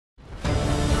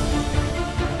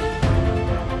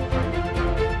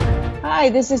Hi,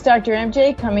 this is Dr.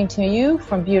 MJ coming to you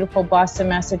from beautiful Boston,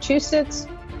 Massachusetts.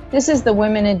 This is the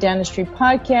Women in Dentistry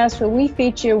Podcast, where we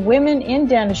feature women in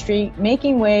dentistry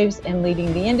making waves and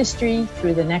leading the industry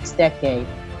through the next decade.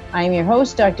 I am your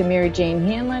host, Dr. Mary Jane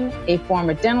Hanlon, a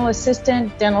former dental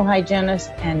assistant, dental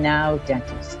hygienist, and now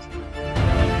dentist.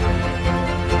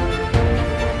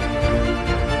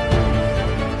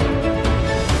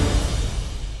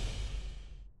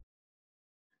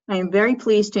 I am very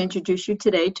pleased to introduce you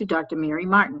today to Dr. Mary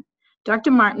Martin.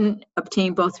 Dr. Martin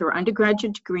obtained both her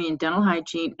undergraduate degree in dental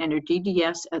hygiene and her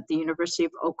DDS at the University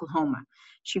of Oklahoma.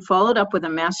 She followed up with a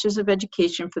Master's of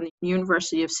Education from the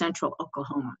University of Central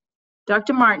Oklahoma.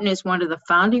 Dr. Martin is one of the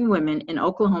founding women in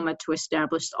Oklahoma to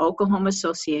establish the Oklahoma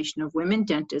Association of Women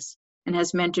Dentists and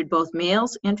has mentored both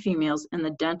males and females in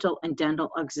the dental and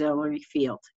dental auxiliary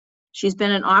field. She's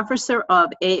been an officer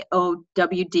of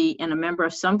AOWD and a member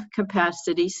of some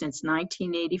capacity since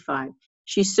 1985.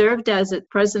 She served as its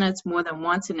president more than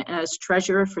once and as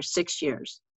treasurer for 6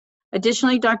 years.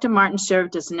 Additionally, Dr. Martin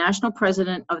served as national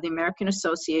president of the American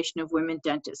Association of Women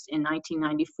Dentists in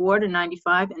 1994 to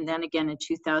 95 and then again in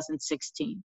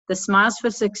 2016. The Smiles for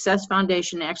Success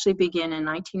Foundation actually began in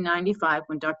 1995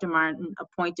 when Dr. Martin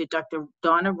appointed Dr.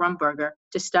 Donna Rumberger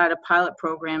to start a pilot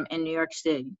program in New York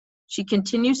City. She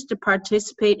continues to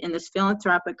participate in this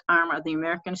philanthropic arm of the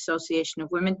American Association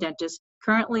of Women Dentists,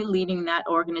 currently leading that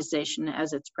organization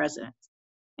as its president.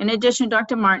 In addition,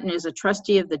 Dr. Martin is a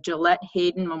trustee of the Gillette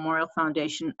Hayden Memorial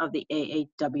Foundation of the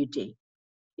AAWD.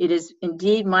 It is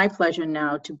indeed my pleasure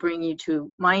now to bring you to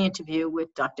my interview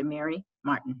with Dr. Mary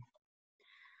Martin.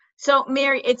 So,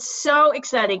 Mary, it's so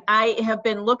exciting. I have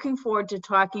been looking forward to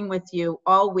talking with you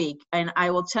all week, and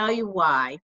I will tell you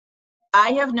why.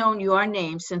 I have known your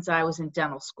name since I was in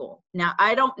dental school. Now,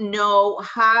 I don't know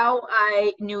how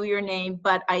I knew your name,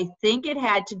 but I think it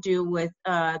had to do with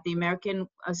the American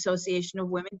Association of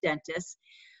Women Dentists,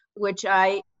 which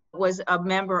I was a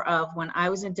member of when I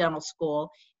was in dental school.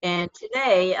 And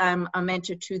today I'm a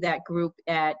mentor to that group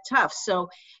at Tufts. So,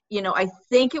 I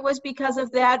think it was because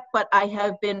of that, but I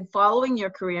have been following your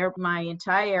career my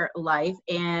entire life.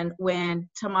 And when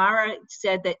Tamara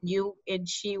said that you and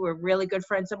she were really good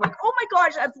friends, I'm like, oh my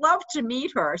gosh, I'd love to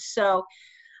meet her. So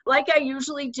like I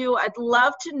usually do, I'd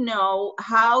love to know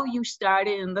how you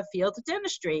started in the field of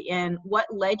dentistry and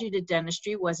what led you to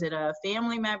dentistry. Was it a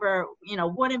family member?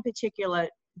 What in particular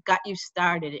got you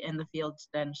started in the field of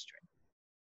dentistry?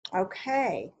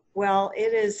 Okay. Well,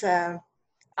 it is,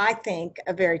 I think,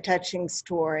 a very touching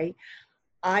story.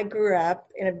 I grew up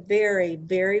in a very,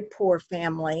 very poor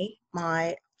family.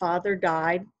 My father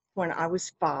died when I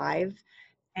was 5,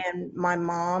 and my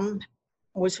mom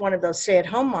was one of those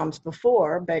stay-at-home moms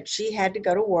before, but she had to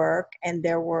go to work, and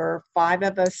there were 5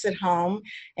 of us at home,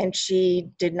 and she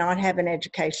did not have an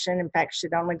education. In fact,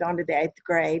 she'd only gone to the 8th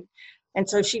grade. And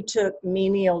so she took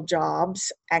menial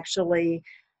jobs, actually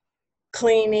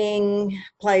cleaning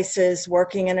places,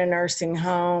 working in a nursing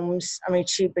homes. But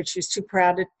she was too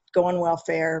proud to go on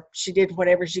welfare. She did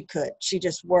whatever she could. She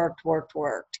just worked.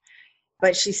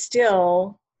 But she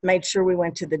still made sure we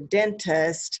went to the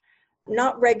dentist,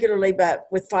 not regularly, but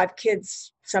with 5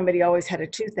 kids, somebody always had a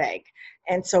toothache.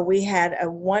 And so we had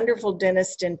a wonderful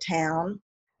dentist in town.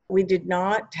 We did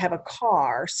not have a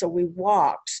car, so we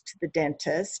walked to the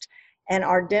dentist. And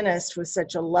our dentist was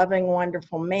such a loving,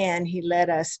 wonderful man, he let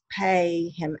us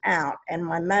pay him out. And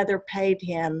my mother paid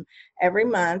him every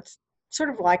month, sort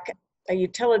of like a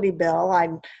utility bill. I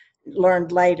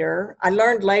learned later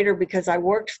because I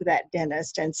worked for that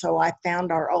dentist. And so I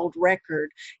found our old record,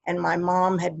 and my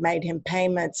mom had made him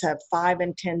payments of $5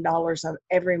 and $10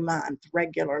 every month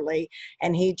regularly.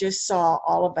 And he just saw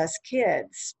all of us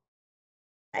kids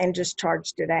and just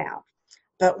charged it out.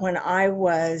 But when I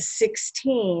was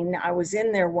 16, I was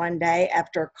in there one day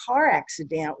after a car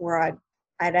accident where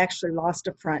I'd actually lost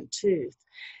a front tooth.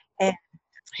 And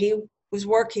he was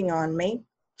working on me.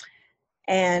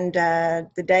 And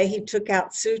the day he took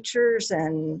out sutures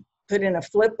and put in a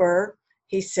flipper,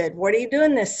 he said, "What are you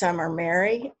doing this summer,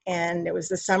 Mary?" And it was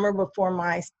the summer before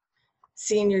my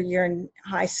senior year in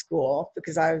high school,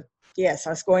 because I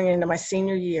was going into my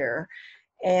senior year.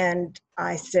 And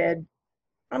I said,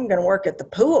 "I'm going to work at the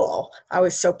pool." I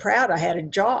was so proud I had a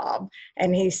job.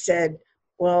 And he said,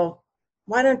 "Well,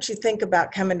 why don't you think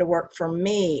about coming to work for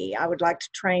me? I would like to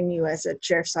train you as a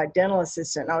chairside dental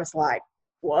assistant." And I was like,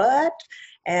 "What?"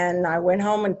 And I went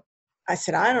home and I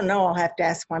said, "I don't know. I'll have to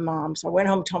ask my mom." So I went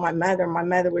home and told my mother. My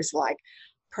mother was like,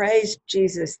 "Praise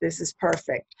Jesus, this is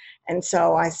perfect." And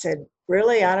so I said,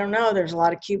 "Really? I don't know. There's a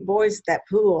lot of cute boys at that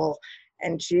pool."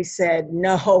 And she said,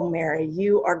 "No, Mary,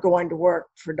 you are going to work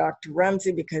for Dr.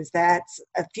 Rumsey because that's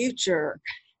a future."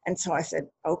 And so I said,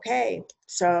 okay.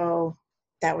 So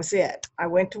that was it. I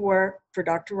went to work for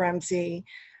Dr. Rumsey.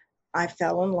 I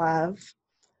fell in love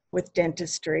with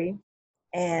dentistry.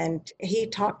 And he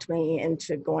talked me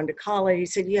into going to college. He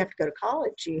said, you have to go to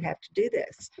college. You have to do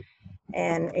this.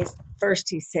 And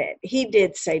first he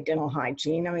did say dental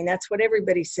hygiene. I mean, that's what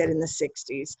everybody said in the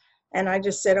 60s. And I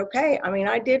just said, okay. I mean,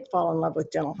 I did fall in love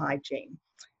with dental hygiene.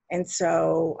 And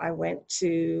so I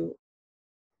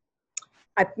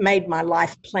made my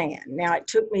life plan. Now, it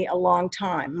took me a long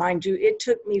time. Mind you, it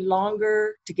took me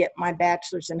longer to get my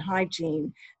bachelor's in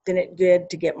hygiene than it did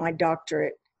to get my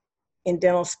doctorate in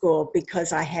dental school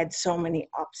because I had so many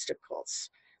obstacles.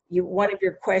 One of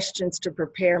your questions to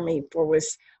prepare me for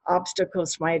was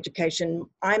obstacles to my education.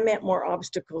 I met more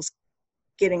obstacles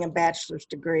getting a bachelor's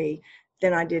degree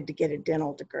than I did to get a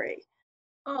dental degree.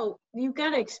 Oh, you've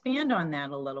got to expand on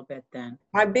that a little bit then.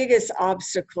 My biggest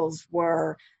obstacles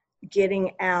were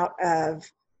getting out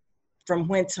from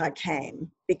whence I came,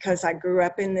 because I grew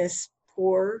up in this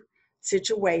poor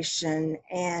situation,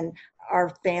 and our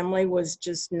family was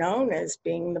just known as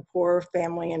being the poor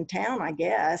family in town, I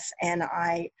guess. And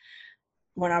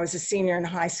when I was a senior in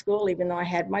high school, even though I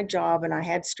had my job and I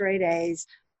had straight A's,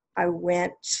 I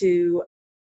went to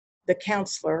the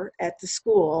counselor at the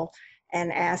school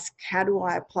and asked, how do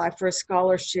I apply for a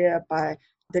scholarship?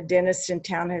 The dentist in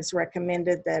town has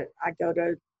recommended that I go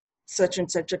to such and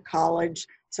such a college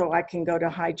so I can go to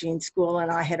hygiene school.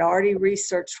 And I had already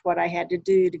researched what I had to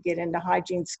do to get into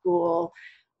hygiene school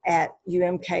at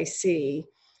UMKC,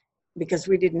 because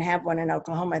we didn't have one in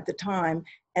Oklahoma at the time.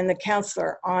 And the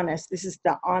counselor, this is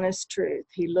the honest truth,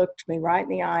 he looked me right in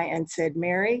the eye and said,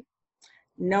 Mary,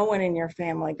 no one in your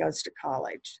family goes to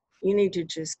college. You need to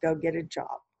just go get a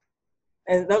job.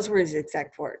 And those were his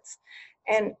exact words.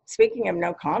 And speaking of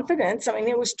no confidence, I mean,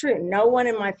 it was true. No one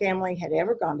in my family had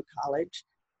ever gone to college.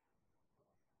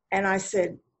 And I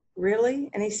said, really?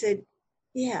 And he said,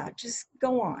 yeah, just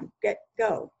go on,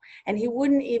 go. And he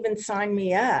wouldn't even sign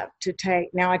me up to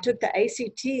take, now I took the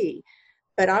ACT,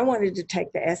 but I wanted to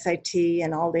take the SAT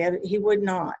and all the other, he would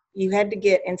not. You had to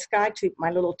get, in Skytube,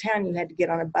 my little town, you had to get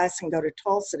on a bus and go to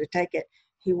Tulsa to take it.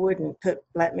 He wouldn't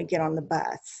let me get on the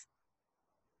bus.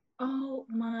 Oh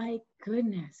my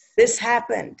goodness. This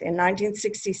happened in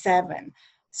 1967.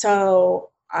 So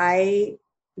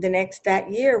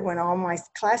that year when all my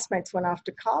classmates went off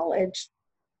to college,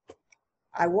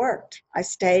 I worked. I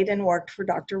stayed and worked for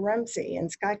Dr. Rumsey in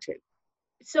Skytube.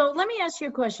 So let me ask you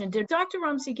a question. Did Dr.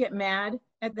 Rumsey get mad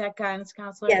at that guidance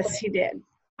counselor? Yes, he did.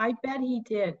 I bet he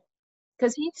did.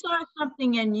 Because he saw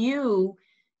something in you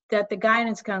that the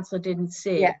guidance counselor didn't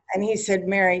see. Yeah, and he said,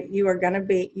 Mary, you are going to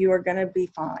be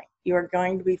fine. You are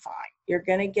going to be fine. You're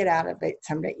going to get out of it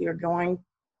someday.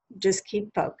 Just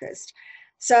keep focused.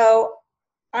 So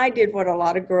I did what a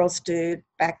lot of girls do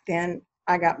back then.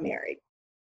 I got married.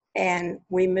 And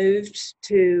we moved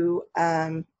to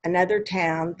another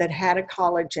town that had a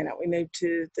college in it. We moved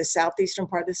to the southeastern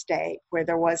part of the state where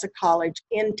there was a college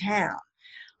in town.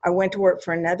 I went to work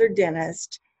for another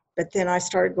dentist, but then I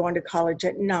started going to college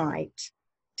at night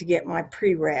to get my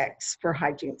prereqs for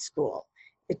hygiene school.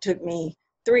 It took me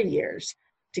 3 years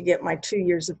to get my 2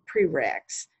 years of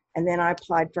prereqs. And then I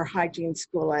applied for hygiene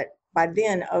school by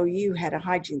then OU had a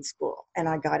hygiene school, and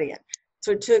I got in.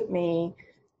 So it took me,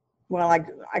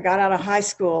 I got out of high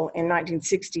school in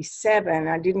 1967.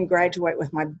 I didn't graduate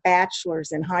with my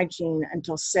bachelor's in hygiene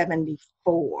until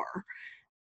 74.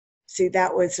 See,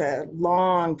 that was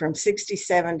from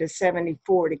 67 to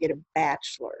 74 to get a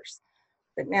bachelor's.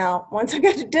 But now, once I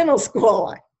got to dental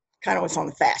school, I kind of was on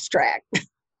the fast track.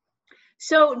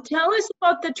 So tell us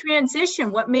about the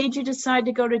transition. What made you decide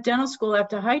to go to dental school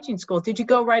after hygiene school? Did you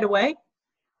go right away?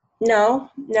 No,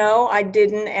 I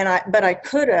didn't, but I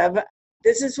could have.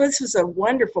 This was a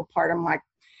wonderful part of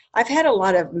I've had a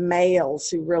lot of males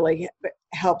who really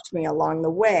helped me along the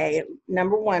way.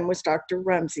 Number one was Dr.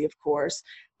 Rumsey, of course.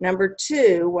 Number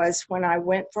two was when I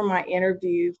went for my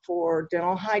interview for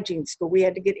dental hygiene school. We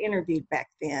had to get interviewed back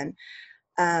then.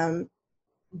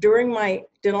 During my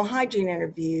dental hygiene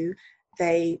interview,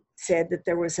 they said that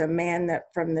there was a man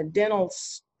from the dental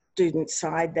student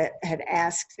side that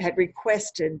had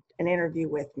requested an interview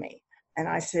with me. And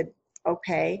I said,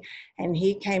 okay. And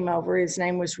he came over. His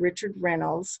name was Richard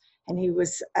Reynolds, and he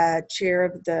was chair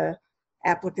of the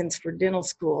applicants for dental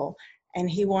school. And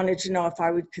he wanted to know if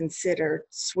I would consider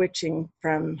switching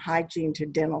from hygiene to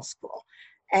dental school.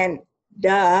 And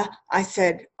I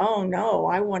said, oh no,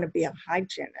 I want to be a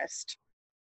hygienist.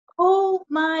 Oh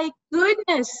my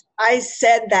goodness. I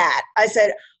said that. I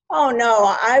said, oh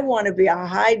no, I want to be a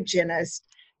hygienist.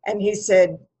 And he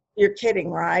said, you're kidding,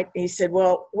 right? And he said,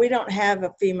 well, we don't have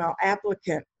a female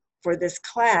applicant for this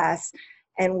class,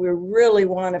 and we really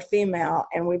want a female,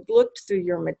 and we've looked through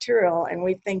your material, and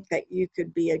we think that you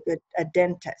could be a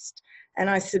dentist. And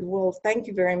I said, well, thank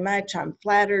you very much. I'm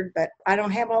flattered, but I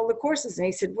don't have all the courses. And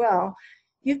he said, well,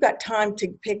 you've got time to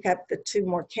pick up the 2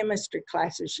 more chemistry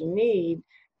classes you need,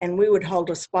 and we would hold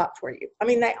a spot for you. I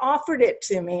mean, they offered it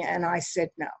to me, and I said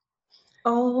no.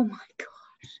 Oh my God.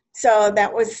 So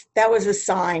that was a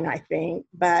sign, I think,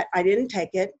 but I didn't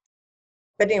take it.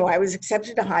 But anyway, I was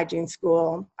accepted to hygiene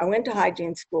school. I went to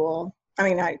hygiene school. I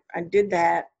mean, I did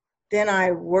that. Then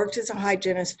I worked as a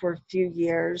hygienist for a few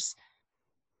years.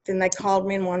 Then they called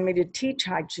me and wanted me to teach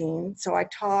hygiene. So I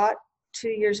taught 2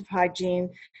 years of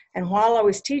hygiene. And while I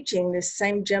was teaching, this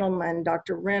same gentleman,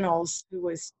 Dr. Reynolds, who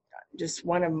was just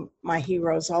one of my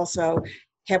heroes also,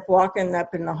 kept walking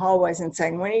up in the hallways and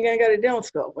saying, when are you going to go to dental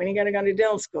school? When are you going to go to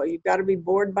dental school? You've got to be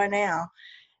bored by now.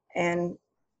 And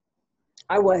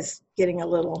I was getting a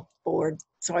little bored.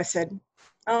 So I said,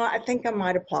 oh, I think I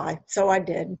might apply. So I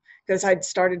did, because I'd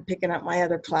started picking up my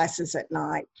other classes at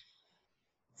night.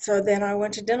 So then I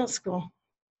went to dental school.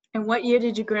 And what year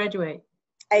did you graduate?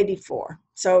 84.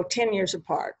 So 10 years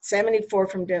apart. 74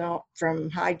 from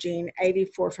hygiene,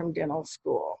 84 from dental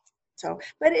school. So,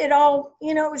 but it all,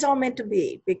 it was all meant to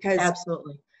be, because,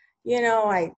 Absolutely.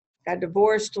 I got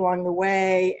divorced along the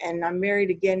way, and I'm married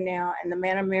again now. And the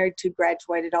man I'm married to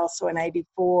graduated also in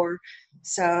 84.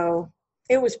 So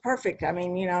it was perfect. I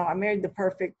mean, I married the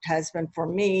perfect husband for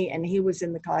me, and he was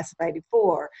in the class of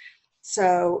 84.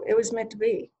 So it was meant to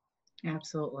be.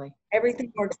 Absolutely.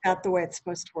 Everything works out the way it's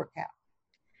supposed to work out.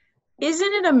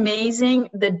 Isn't it amazing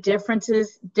the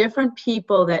differences different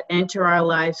people that enter our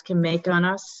lives can make on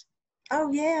us? Oh,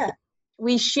 yeah.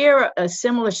 We share a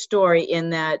similar story in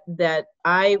that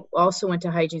I also went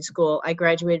to hygiene school. I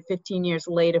graduated 15 years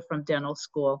later from dental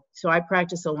school, so I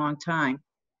practiced a long time.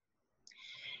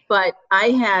 But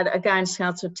I had a guidance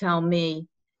counselor tell me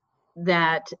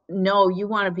that, no, you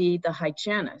want to be the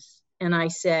hygienist. And I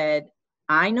said,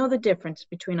 I know the difference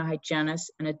between a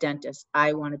hygienist and a dentist.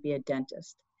 I want to be a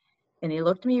dentist. And he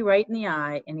looked me right in the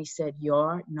eye and he said,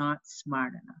 you're not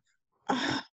smart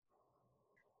enough.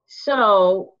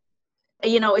 So,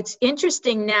 it's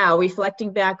interesting now,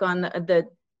 reflecting back on the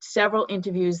several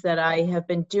interviews that I have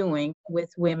been doing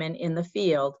with women in the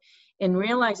field, and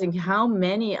realizing how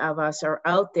many of us are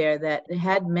out there that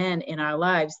had men in our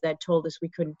lives that told us we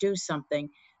couldn't do something,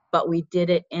 but we did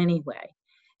it anyway.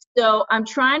 So I'm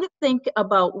trying to think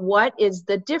about what is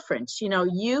the difference.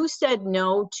 You said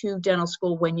no to dental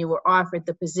school when you were offered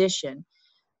the position,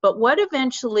 but what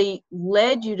eventually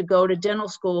led you to go to dental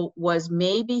school was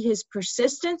maybe his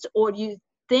persistence, or do you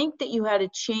think that you had a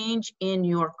change in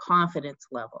your confidence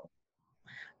level?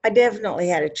 I definitely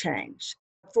had a change.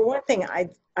 For one thing,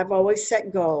 I've always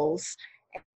set goals,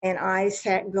 and I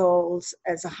set goals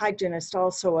as a hygienist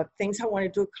also of things I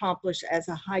wanted to accomplish as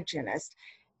a hygienist.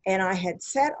 And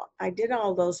I did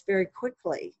all those very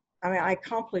quickly. I mean, I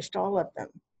accomplished all of them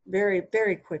very,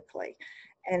 very quickly.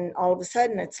 And all of a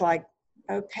sudden it's like,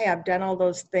 okay, I've done all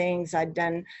those things. I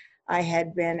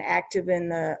had been active in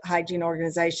the hygiene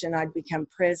organization. I'd become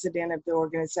president of the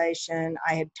organization.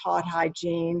 I had taught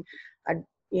hygiene. I'd,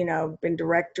 been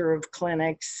director of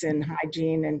clinics in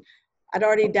hygiene, and I'd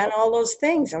already done all those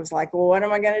things. I was like, well, what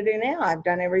am I going to do now? I've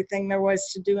done everything there was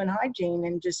to do in hygiene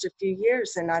in just a few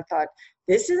years. And I thought,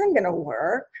 this isn't going to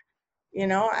work.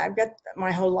 I've got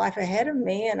my whole life ahead of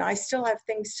me, and I still have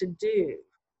things to do.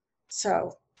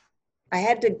 So I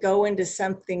had to go into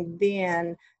something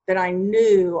then that I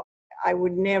knew I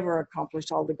would never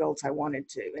accomplish all the goals I wanted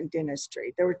to in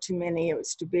dentistry. There were too many. It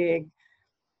was too big.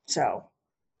 So,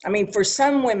 I mean, for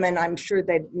some women, I'm sure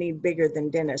they'd need bigger than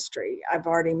dentistry. I've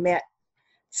already met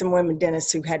some women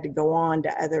dentists who had to go on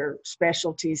to other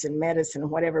specialties in medicine,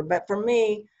 whatever. But for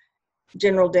me,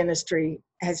 general dentistry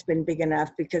has been big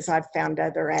enough because I've found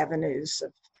other avenues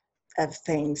of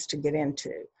things to get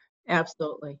into.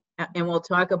 Absolutely. And we'll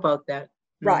talk about that.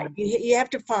 Right. You have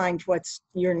to find what's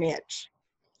your niche.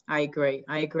 I agree.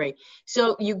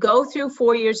 So you go through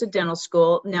 4 years of dental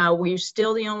school. Now, were you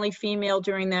still the only female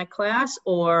during that class,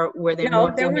 or were there more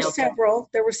females? No,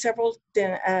 there were several,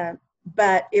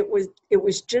 but it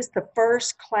was just the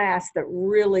first class that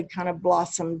really kind of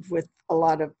blossomed with a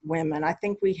lot of women. I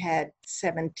think we had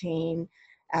 17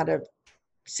 out of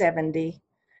 70.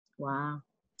 Wow.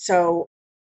 So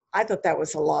I thought that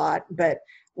was a lot, but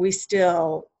we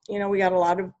still, we got a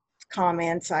lot of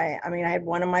comments. I had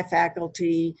one of my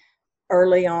faculty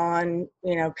early on,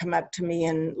 come up to me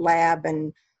in lab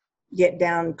and get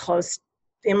down close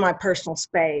in my personal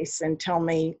space and tell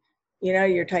me,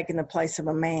 you're taking the place of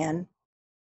a man.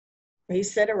 He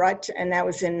said it right, and that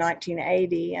was in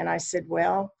 1980. And I said,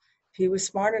 well, if he was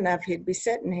smart enough, he'd be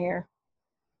sitting here.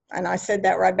 And I said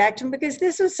that right back to him because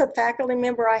this was a faculty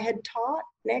member I had taught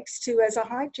next to as a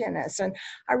hygienist. And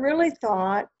I really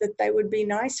thought that they would be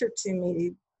nicer to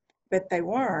me, but they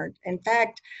weren't. In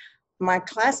fact, my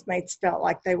classmates felt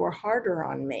like they were harder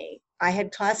on me. I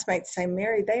had classmates say,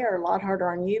 Mary, they are a lot harder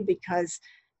on you because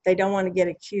they don't want to get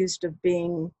accused of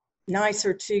being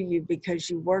nicer to you because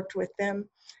you worked with them.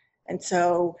 And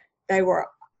so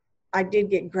I did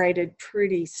get graded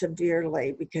pretty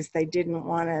severely because they didn't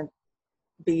want to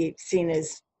be seen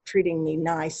as treating me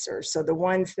nicer. So the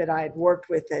ones that I had worked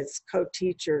with as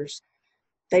co-teachers,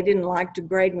 they didn't like to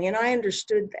grade me, and I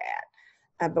understood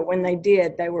that. But when they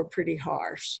did, they were pretty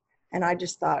harsh. And I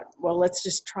just thought, well, let's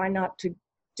just try not to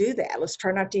do that. Let's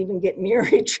try not to even get near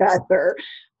each other.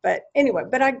 But anyway,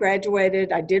 but I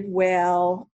graduated. I did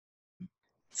well.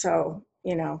 So,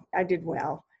 I did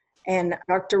well. And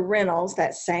Dr. Reynolds,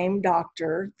 that same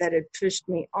doctor that had pushed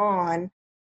me on,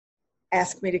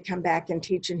 asked me to come back and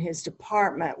teach in his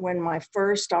department when my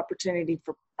first opportunity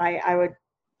I would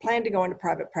plan to go into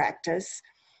private practice.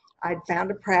 I'd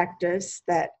found a practice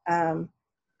that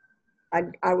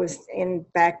I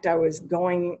was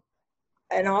going,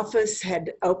 an office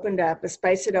had opened up, a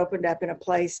space had opened up in a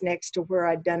place next to where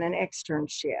I'd done an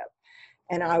externship.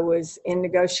 And I was in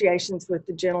negotiations with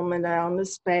the gentleman that owned the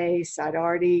space. I'd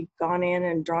already gone in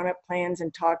and drawn up plans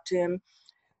and talked to him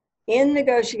in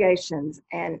negotiations.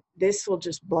 And this will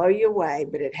just blow you away,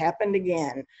 but it happened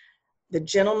again. The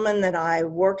gentleman that I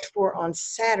worked for on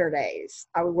Saturdays,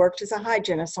 I worked as a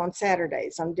hygienist on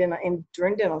Saturdays.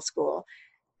 During dental school.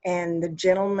 And the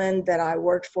gentleman that I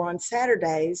worked for on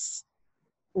Saturdays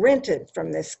rented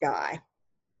from this guy.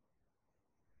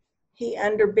 He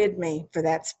underbid me for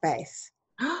that space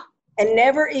and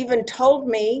never even told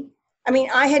me. I mean,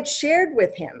 I had shared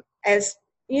with him as,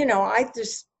 I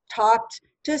just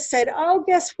said, oh,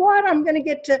 guess what? I'm going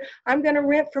to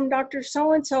rent from Dr.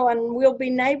 So-and-so and we'll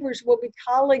be neighbors, we'll be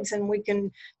colleagues, and we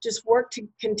can just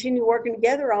continue working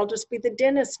together. I'll just be the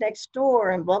dentist next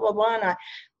door and blah, blah, blah. And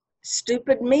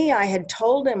stupid me, I had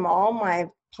told him all my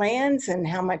plans and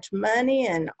how much money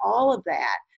and all of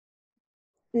that.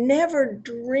 Never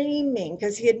dreaming,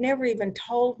 because he had never even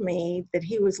told me that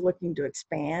he was looking to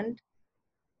expand.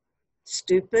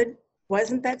 Stupid.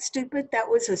 Wasn't that stupid? That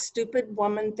was a stupid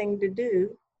woman thing to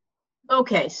do.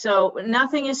 Okay, so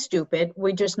nothing is stupid.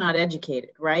 We're just not educated,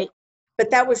 right?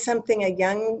 But that was something a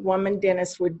young woman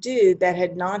dentist would do that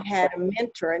had not had a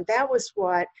mentor. And that was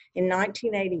what, in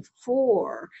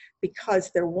 1984,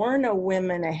 because there were no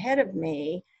women ahead of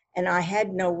me, and I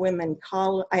had no women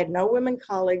colleagues, I had no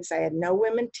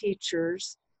women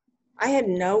teachers. I had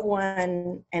no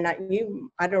one, and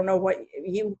I don't know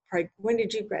when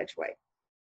did you graduate?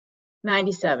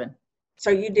 97.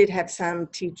 So you did have some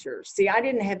teachers. See, I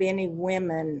didn't have any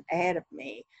women ahead of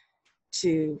me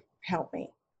to help me.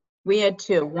 We had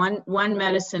two, one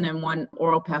medicine and one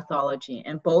oral pathology,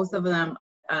 and both of them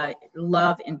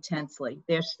love intensely.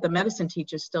 The medicine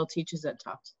teacher still teaches at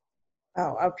Tufts.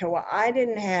 Oh, okay. Well, I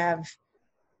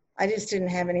just didn't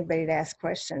have anybody to ask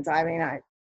questions. I mean, I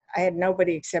had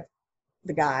nobody except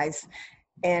the guys,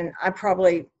 and I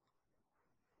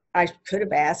could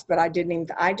have asked, but I didn't even,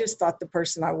 I just thought the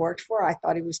person I worked for, I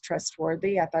thought he was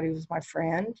trustworthy. I thought he was my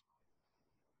friend.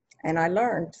 And I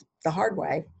learned the hard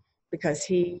way because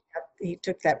he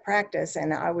took that practice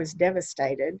and I was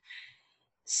devastated.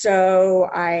 So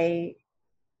I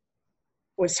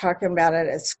was talking about it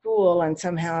at school, and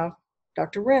somehow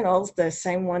Dr. Reynolds, the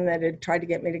same one that had tried to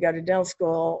get me to go to dental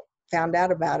school, found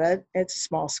out about it. It's a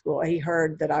small school. He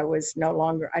heard that I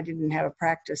didn't have a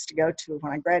practice to go to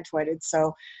when I graduated.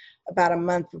 So about a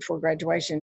month before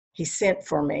graduation, he sent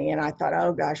for me, and I thought,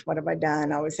 oh gosh, what have I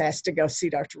done? I was asked to go see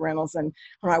Dr. Reynolds. And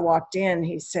when I walked in,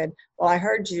 he said, well, I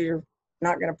heard you're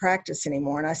not going to practice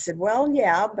anymore. And I said, well,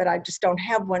 yeah, but I just don't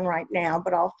have one right now,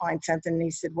 but I'll find something. And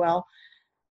he said, well,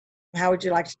 how would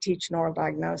you like to teach an oral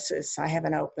diagnosis? I have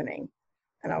an opening.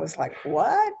 And I was like,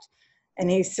 what? And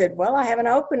he said, well, I have an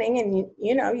opening, and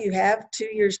you have 2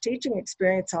 years teaching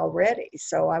experience already.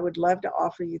 So I would love to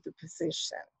offer you the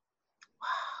position.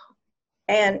 Wow.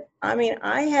 And I mean,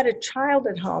 I had a child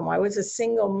at home. I was a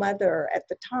single mother at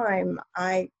the time.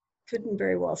 I couldn't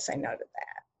very well say no to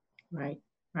that.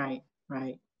 Right.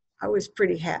 I was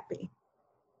pretty happy.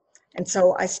 And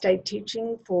so I stayed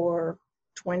teaching for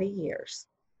 20 years.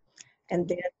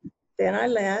 And then I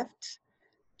left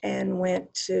and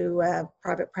went to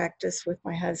private practice with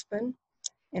my husband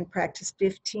and practiced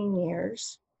 15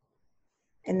 years.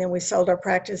 And then we sold our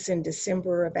practice in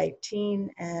December of 18,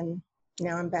 and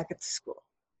now I'm back at the school.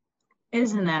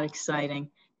 Isn't that exciting?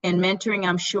 And mentoring,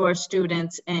 I'm sure,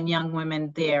 students and young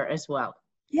women there as well.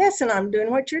 Yes, and I'm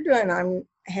doing what you're doing. I'm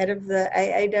head of the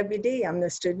AAWD. I'm the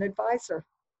student advisor.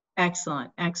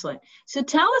 Excellent, excellent. So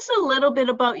tell us a little bit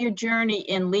about your journey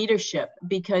in leadership,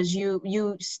 because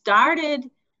you started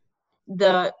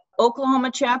the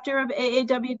Oklahoma chapter of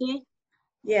AAWD.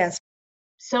 Yes.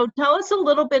 So tell us a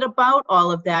little bit about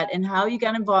all of that and how you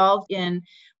got involved in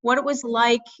what it was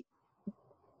like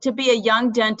to be a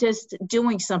young dentist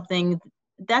doing something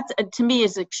that to me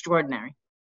is extraordinary.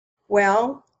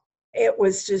 Well, it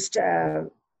was just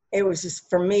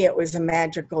for me, it was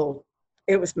magical.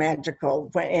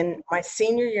 When in my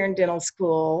senior year in dental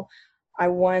school, I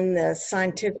won the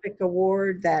scientific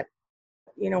award that,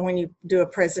 when you do a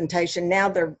presentation, now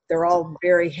they're all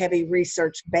very heavy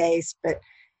research based, but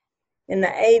in the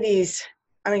 80s,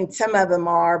 I mean, some of them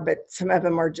are, but some of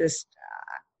them are just,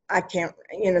 I can't,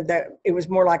 it was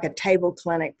more like a table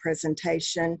clinic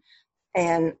presentation.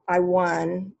 And I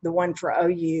won the one for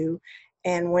OU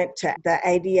and went to the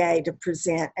ADA to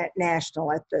present at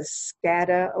national at the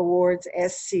SCADA Awards,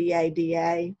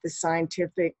 SCADA, the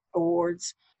scientific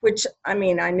awards, which, I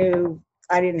mean, I knew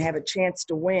I didn't have a chance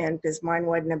to win because mine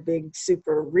wasn't a big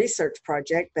super research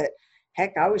project, but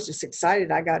heck, I was just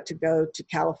excited. I got to go to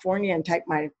California and take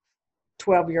my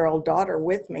 12-year-old daughter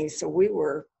with me. So we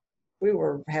were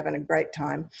having a great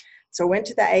time. So I went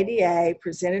to the ADA,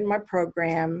 presented my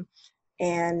program,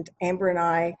 and Amber and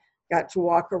I got to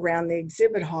walk around the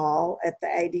exhibit hall at the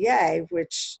ADA,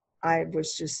 which I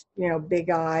was just, big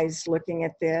eyes looking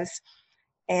at this.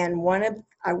 And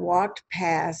I walked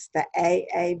past the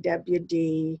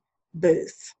AAWD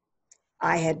booth.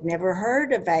 I had never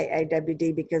heard of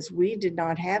AAWD because we did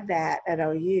not have that at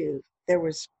OU. There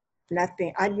was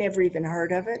nothing, I'd never even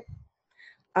heard of it.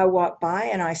 I walked by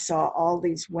and I saw all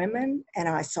these women and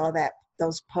I saw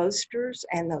those posters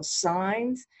and those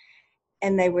signs,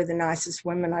 and they were the nicest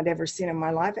women I'd ever seen in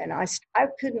my life. And I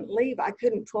couldn't leave. I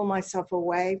couldn't pull myself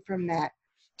away from that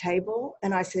table.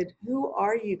 And I said, "Who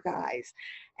are you guys?"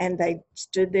 And they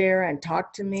stood there and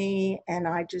talked to me, and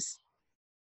I just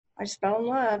fell in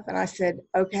love. And I said,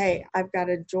 "Okay, I've got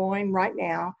to join right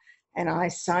now." And I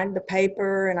signed the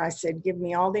paper and I said, "Give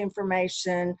me all the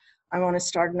information. I want to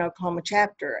start an Oklahoma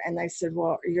chapter." And they said,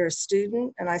 "Well, you're a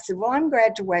student?" And I said, "Well, I'm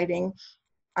graduating.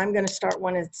 I'm going to start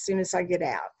one as soon as I get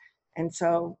out." And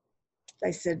so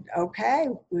they said, "Okay,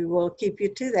 we will keep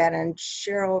you to that." And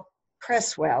Cheryl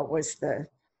Cresswell was the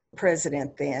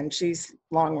president then. She's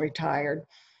long retired.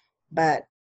 But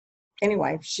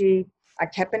anyway, I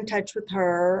kept in touch with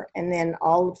her and then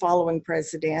all the following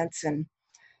presidents. And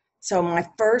so my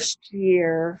first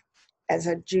year as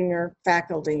a junior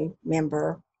faculty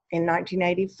member in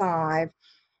 1985,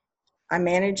 I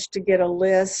managed to get a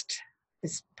list.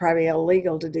 It's probably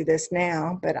illegal to do this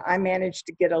now, but I managed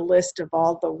to get a list of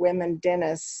all the women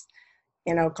dentists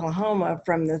in Oklahoma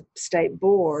from the state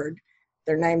board,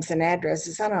 their names and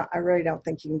addresses. I really don't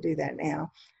think you can do that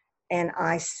now. And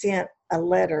I sent a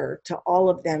letter to all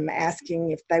of them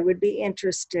asking if they would be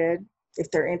interested, if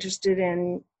they're interested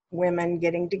in women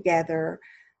getting together,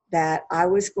 that I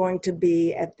was going to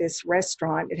be at this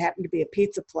restaurant. It happened to be a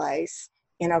pizza place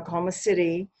in Oklahoma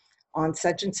City on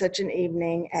such and such an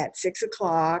evening at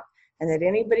 6:00, and that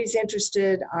anybody's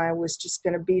interested. I was just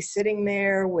going to be sitting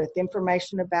there with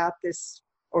information about this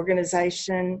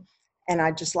organization, and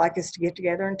I'd just like us to get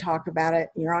together and talk about it.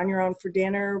 You're on your own for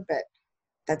dinner, but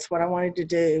that's what I wanted to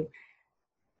do.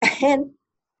 And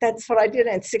that's what I did,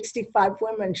 and 65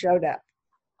 women showed up.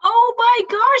 Oh my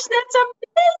gosh, that's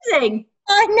amazing.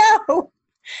 I know.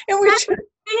 It was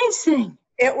amazing.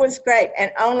 It was great.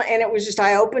 And it was just,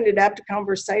 I opened it up to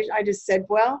conversation. I just said,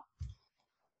 "Well,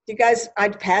 you guys," I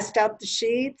passed out the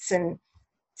sheets and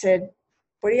said,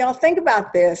 "What do y'all think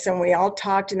about this?" And we all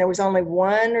talked, and there was only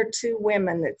one or two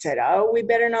women that said, "Oh, we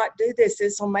better not do this.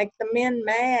 This will make the men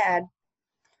mad."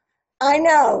 I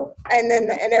know. And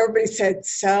everybody said,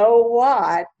 "So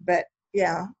what?" But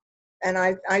yeah. And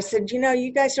I said,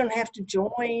 "You guys don't have to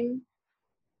join.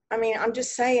 I mean, I'm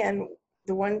just saying,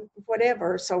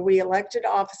 whatever." So we elected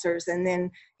officers, and then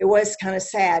it was kind of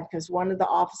sad because one of the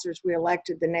officers we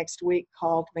elected the next week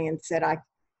called me and said,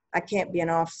 I can't be an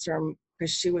officer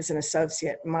because she was an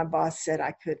associate. And my boss said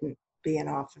I couldn't be an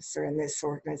officer in this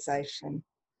organization.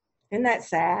 Isn't that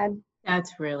sad?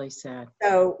 That's really sad.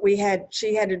 So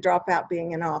she had to drop out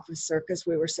being an officer because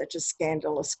we were such a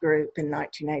scandalous group in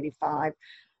 1985.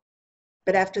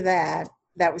 But after that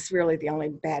was really the only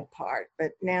bad part.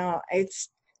 But now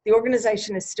the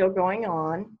organization is still going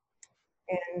on,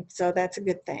 and so that's a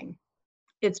good thing.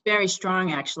 It's very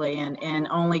strong, actually, and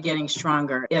only getting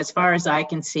stronger. As far as I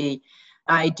can see,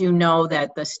 I do know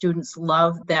that the students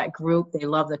love that group. They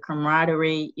love the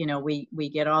camaraderie. We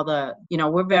get all the,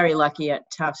 we're very lucky at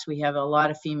Tufts. We have a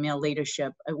lot of female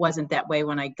leadership. It wasn't that way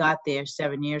when I got there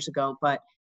 7 years ago, but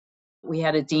we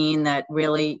had a dean that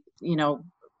really,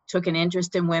 took an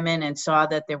interest in women and saw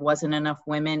that there wasn't enough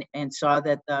women and saw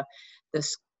that the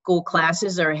school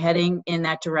classes are heading in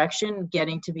that direction,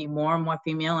 getting to be more and more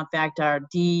female. In fact, our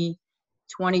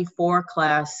D24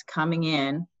 class coming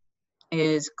in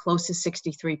is close to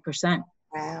 63%.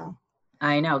 Wow.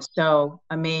 I know. So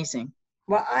amazing.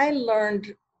 Well, I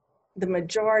learned the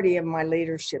majority of my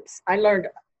leaderships. I learned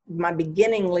my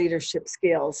beginning leadership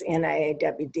skills in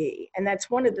AAWD. And that's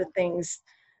one of the things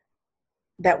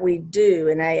that we do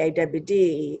in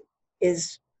AAWD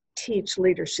is teach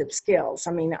leadership skills.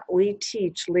 I mean, we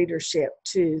teach leadership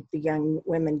to the young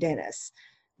women dentists.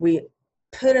 We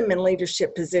put them in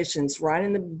leadership positions right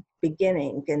in the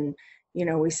beginning. And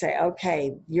we say,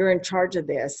 okay, you're in charge of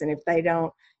this. And if they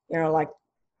don't,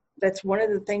 that's one of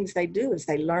the things they do is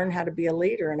they learn how to be a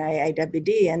leader in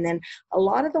AAWD. And then a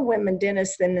lot of the women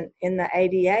dentists in the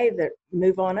ADA that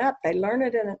move on up, they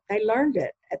learned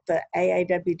it at the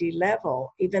AAWD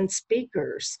level, even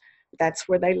speakers. That's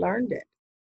where they learned it.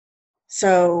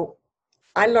 So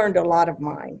I learned a lot of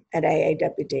mine at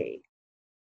AAWD.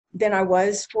 Then I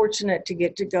was fortunate to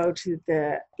get to go to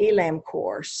the ELAM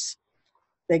course,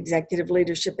 the Executive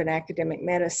Leadership in Academic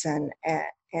Medicine,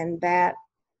 and that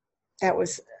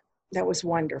was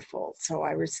wonderful. So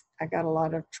I got a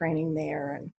lot of training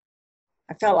there, and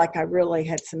I felt like I really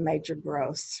had some major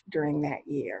growth during that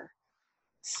year.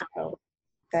 So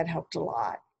that helped a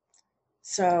lot.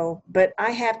 So, but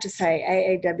I have to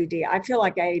say AAWD, I feel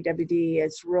like AAWD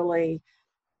has really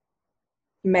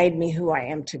made me who I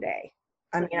am today.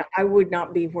 I mean, I would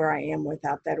not be where I am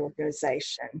without that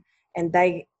organization. And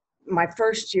my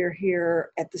first year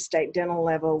here at the state dental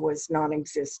level was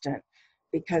non-existent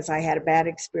because I had a bad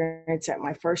experience at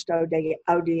my first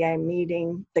ODA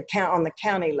meeting on the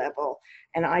county level,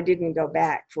 and I didn't go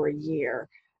back for a year.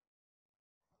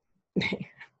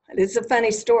 It's a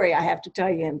funny story I have to tell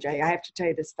you, MJ. I have to tell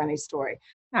you this funny story.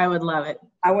 I would love it.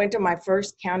 I went to my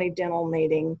first county dental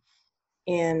meeting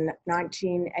in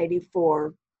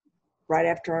 1984, right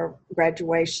after our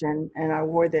graduation, and I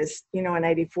wore this, in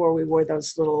 84 we wore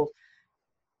those little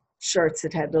shirts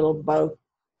that had little bow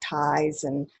ties,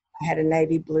 and I had a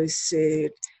navy blue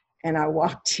suit, and I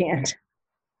walked in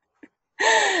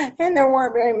and there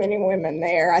weren't very many women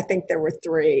there. I think there were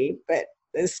 3, but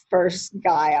this first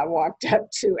guy I walked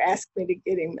up to asked me to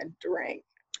get him a drink.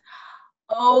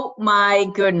 Oh my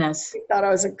goodness. He thought I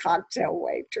was a cocktail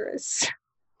waitress.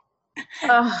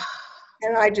 Oh.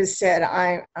 And I just said,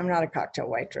 I'm not a cocktail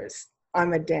waitress.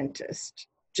 I'm a dentist,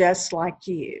 just like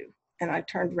you. And I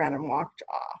turned around and walked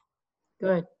off.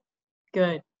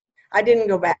 Good. I didn't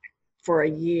go back for a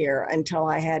year until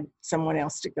I had someone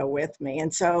else to go with me.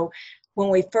 And so when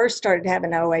we first started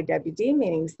having OAWD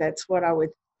meetings, that's what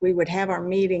we would have our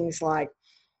meetings like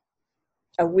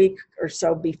a week or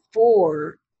so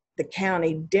before the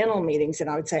county dental meetings. And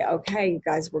I would say, okay, you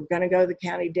guys, we're going to go to the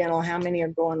county dental. How many are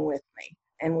going with me?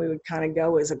 And we would kind of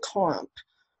go as a clump,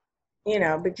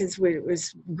 because it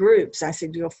was groups. I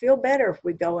said, you'll feel better if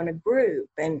we go in a group.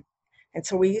 And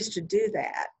so we used to do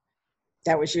that.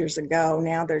 That was years ago.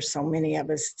 Now there's so many of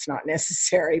us, it's not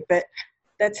necessary. But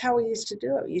that's how we used to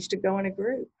do it. We used to go in a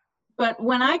group. But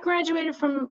when I graduated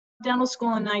from dental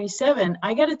school in 97,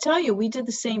 I got to tell you, we did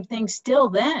the same thing still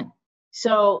then.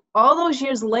 So all those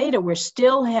years later, we're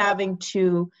still having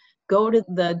to go to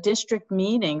the district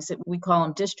meetings, we call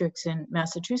them districts in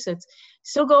Massachusetts,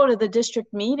 still go to the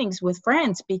district meetings with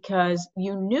friends because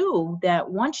you knew that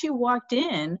once you walked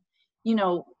in,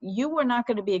 you were not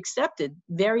going to be accepted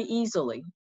very easily.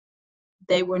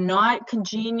 They were not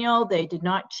congenial. They did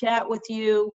not chat with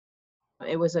you.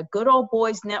 It was a good old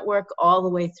boys network all the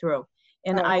way through.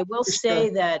 And I will say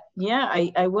that,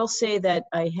 I will say that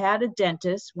I had a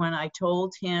dentist when I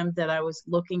told him that I was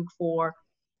looking for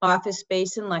office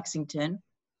space in Lexington.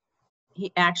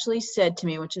 He actually said to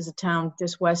me, which is a town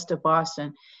just west of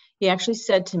Boston, he actually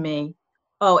said to me,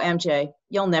 oh, MJ,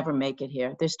 you'll never make it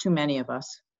here. There's too many of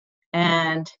us.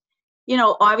 And,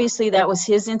 obviously that was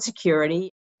his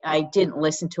insecurity. I didn't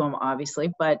listen to him,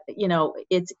 obviously, but,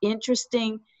 it's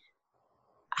interesting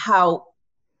how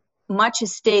much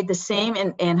has stayed the same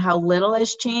and how little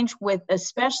has changed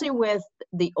especially with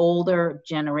the older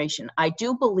generation. I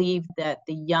do believe that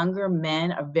the younger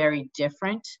men are very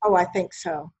different. Oh, I think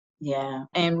so. Yeah,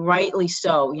 and rightly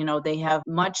so. They have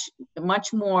much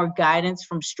more guidance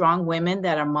from strong women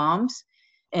that are moms.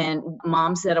 and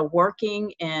moms that are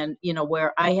working, and,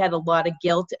 where I had a lot of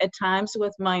guilt at times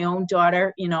with my own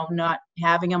daughter, not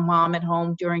having a mom at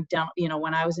home during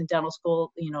when I was in dental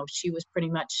school. She was pretty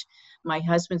much my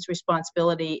husband's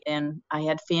responsibility, and I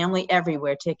had family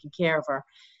everywhere taking care of her,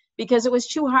 because it was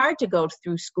too hard to go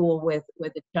through school with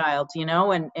a child,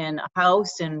 and a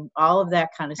house and all of that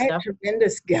kind of I had stuff.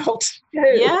 tremendous guilt too.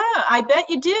 Yeah, I bet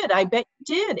you did.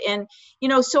 And,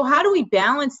 so how do we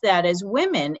balance that as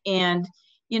women and,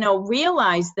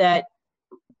 realize that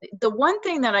the one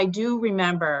thing that I do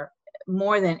remember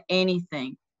more than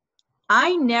anything,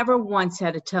 I never once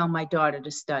had to tell my daughter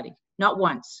to study, not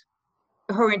once,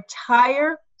 her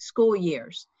entire school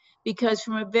years, because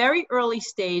from a very early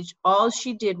stage, all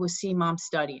she did was see mom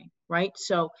studying, right?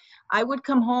 So I would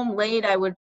come home late, I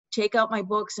would take out my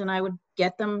books and I would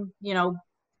get them,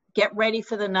 get ready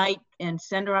for the night and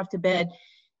send her off to bed.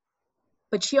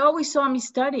 But she always saw me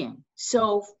studying.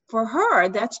 So for her,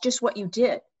 that's just what you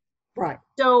did. Right.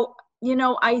 So,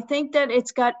 I think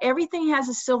that everything has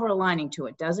a silver lining to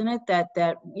it, doesn't it?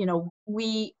 That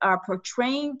we are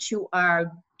portraying to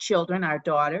our children, our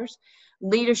daughters,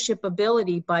 leadership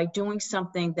ability by doing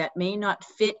something that may not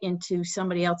fit into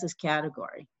somebody else's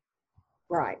category.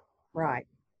 Right.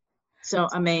 So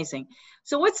amazing.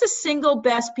 So what's the single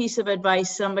best piece of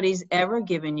advice somebody's ever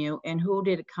given you, and who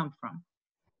did it come from?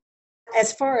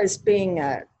 As far as being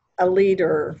a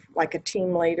leader, like a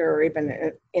team leader, or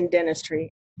even in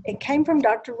dentistry, it came from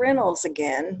Dr. Reynolds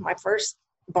again, my first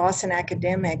boss in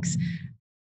academics.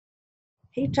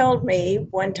 He told me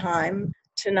one time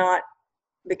to not,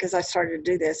 because I started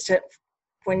to do this,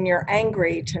 when you're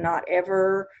angry, to not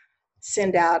ever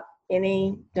send out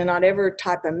to not ever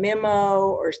type a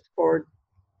memo or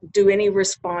do any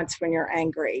response when you're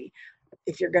angry.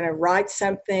 If you're going to write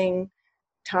something,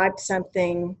 type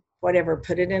something, whatever,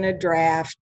 put it in a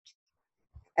draft.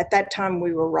 At that time,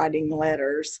 we were writing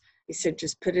letters. He said,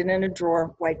 just put it in a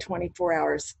drawer, wait 24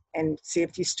 hours, and see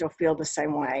if you still feel the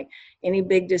same way. Any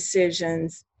big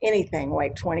decisions, anything,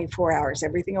 wait 24 hours.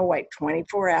 Everything will wait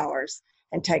 24 hours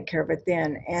and take care of it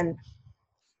then. And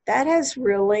that has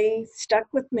really stuck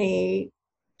with me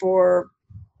for,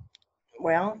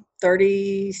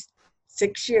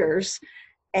 36 years.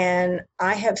 And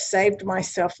I have saved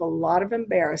myself a lot of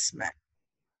embarrassment.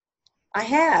 I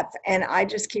have. And I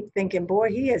just keep thinking, boy,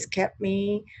 he has kept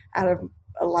me out of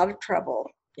a lot of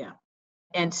trouble. Yeah.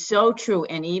 And so true.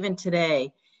 And even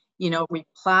today,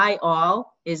 reply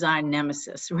all is our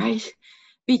nemesis, right?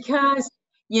 Because,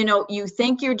 you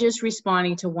think you're just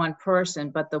responding to one person,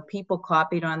 but the people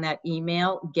copied on that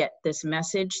email get this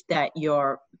message that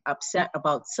you're upset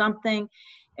about something.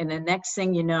 And the next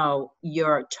thing you know,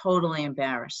 you're totally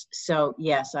embarrassed. So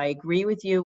yes, I agree with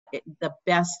you. The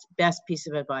best piece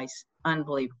of advice.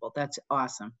 Unbelievable. That's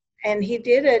awesome. And he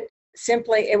did it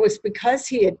simply, it was because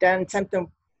he had done something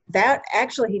that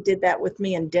actually he did that with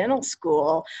me in dental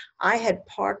school. I had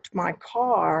parked my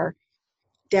car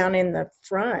down in the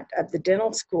front of the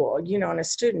dental school, and a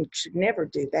student should never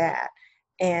do that.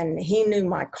 And he knew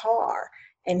my car,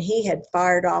 and he had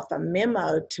fired off a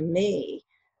memo to me,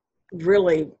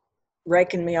 really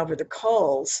raking me over the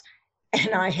coals.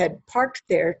 And I had parked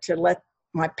there to let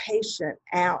my patient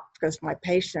out because my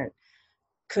patient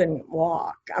couldn't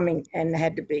walk, and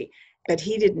had to be, but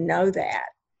he didn't know that.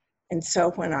 And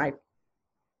so when I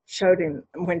showed him,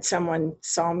 when someone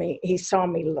saw me, he saw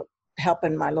me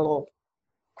helping my little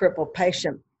crippled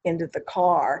patient into the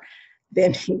car,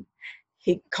 then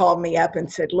he called me up and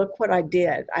said, look what I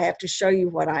did. I have to show you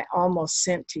what I almost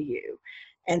sent to you.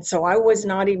 And so I was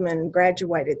not even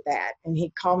graduated that. And he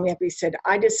called me up, he said,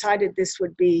 I decided this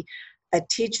would be a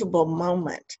teachable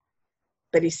moment.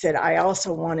 But he said, I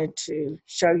also wanted to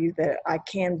show you that I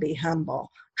can be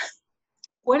humble.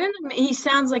 He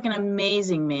sounds like an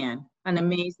amazing man,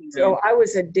 So I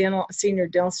was a senior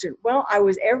dental student. Well,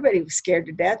 everybody was scared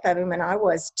to death of him, and I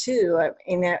was too.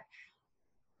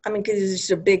 Because he's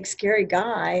just a big, scary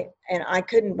guy, and I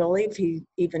couldn't believe he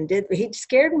even did. But he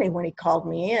scared me when he called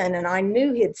me in, and I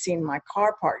knew he had seen my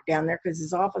car parked down there because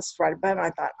his office was right above it.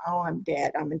 I thought, oh, I'm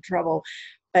dead. I'm in trouble.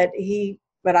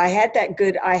 But I had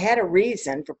I had a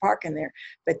reason for parking there.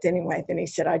 But anyway, then he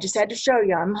said, I just had to show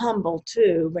you I'm humble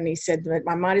too. And he said,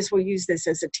 I might as well use this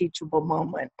as a teachable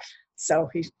moment. So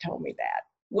he told me that.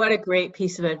 What a great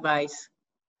piece of advice.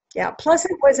 Yeah. Plus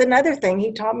it was another thing.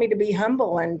 He taught me to be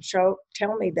humble and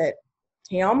tell me that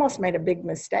he almost made a big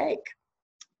mistake.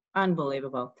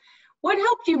 Unbelievable. What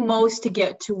helped you most to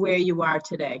get to where you are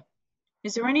today?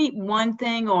 Is there any one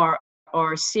thing or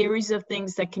a series of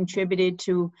things that contributed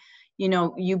to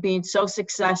you being so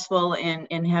successful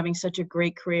and having such a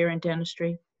great career in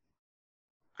dentistry?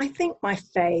 I think my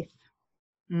faith.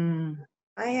 Mm.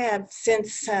 I have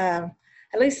since at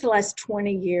least the last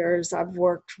 20 years, I've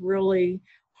worked really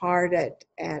hard at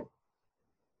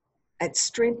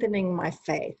strengthening my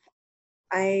faith.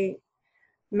 I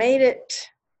made it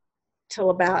till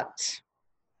about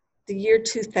the year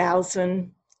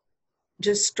 2000,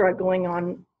 just struggling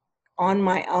on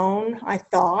my own, I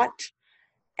thought.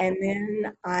 And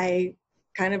then I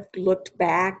kind of looked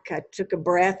back. I took a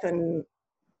breath and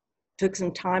took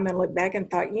some time and looked back and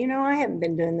thought, I haven't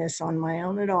been doing this on my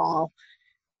own at all.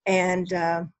 And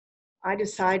I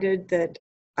decided that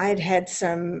I had had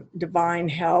some divine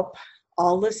help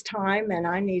all this time, and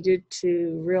I needed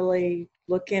to really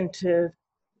look into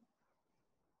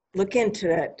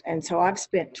it. And so I've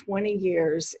spent 20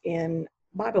 years in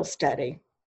Bible study.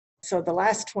 So the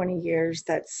last 20 years,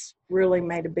 that's really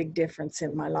made a big difference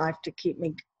in my life to keep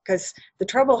me, because the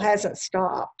trouble hasn't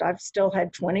stopped. I've still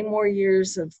had 20 more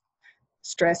years of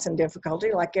stress and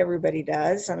difficulty like everybody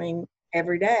does. I mean,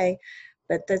 every day.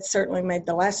 But that certainly made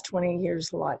the last 20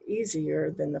 years a lot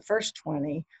easier than the first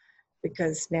 20,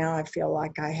 because now I feel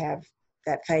like I have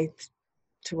that faith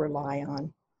to rely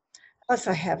on. Plus,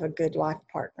 I have a good life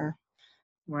partner.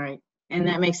 Right. And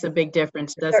that makes a big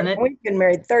difference, doesn't it? We've been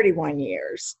married 31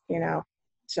 years,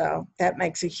 so that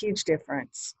makes a huge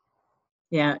difference.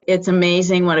 Yeah, it's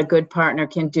amazing what a good partner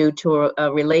can do to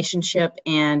a relationship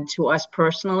and to us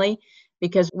personally,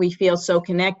 because we feel so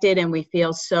connected and we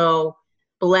feel so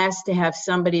blessed to have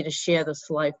somebody to share this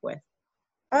life with.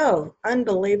 Oh,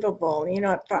 unbelievable.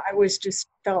 I was just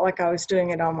felt like I was doing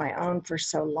it on my own for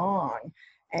so long.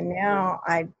 And now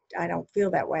I don't feel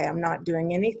that way. I'm not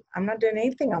doing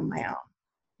anything on my own.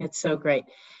 It's so great.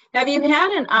 Have you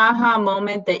had an aha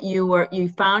moment that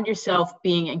you found yourself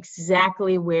being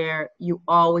exactly where you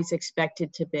always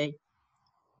expected to be?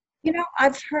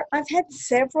 I've had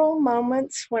several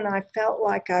moments when I felt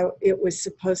like it was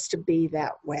supposed to be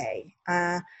that way.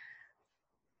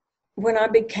 When I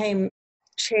became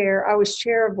chair, I was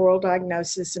chair of oral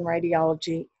diagnosis and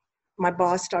radiology. My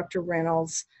boss, Dr.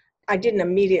 Reynolds, I didn't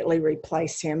immediately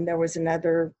replace him. There was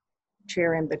another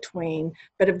chair in between,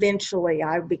 but eventually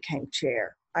I became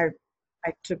chair. I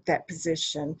took that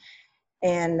position.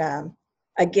 And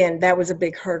again, that was a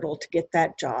big hurdle to get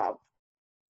that job,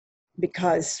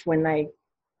 because when they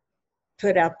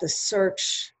put out the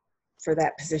search for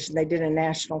that position, they did a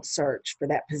national search for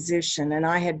that position, and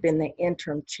I had been the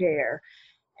interim chair.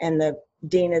 And the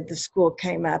dean of the school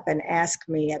came up and asked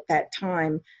me at that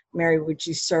time, Mary, would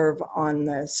you serve on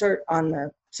the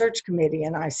search committee?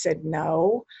 And I said,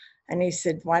 no. And he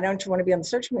said, why don't you want to be on the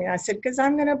search committee? And I said, because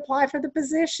I'm going to apply for the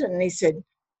position. And he said,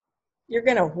 you're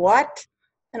going to what?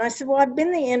 And I said, well, I've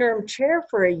been the interim chair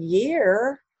for a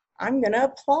year. I'm going to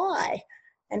apply.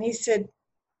 And he said,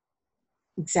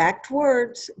 exact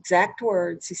words.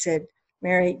 He said,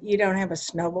 Mary, you don't have a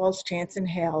snowball's chance in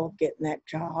hell of getting that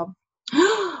job.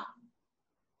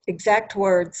 Exact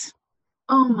words.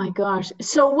 Oh my gosh.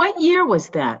 So what year was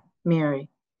that, Mary?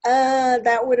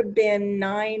 That would have been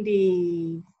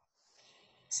 92,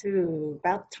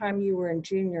 about the time you were in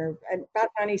junior, about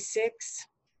 96.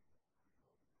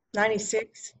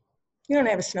 96. You don't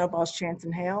have a snowball's chance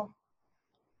in hell.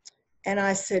 And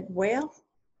I said, well,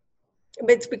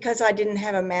 it's because I didn't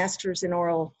have a master's in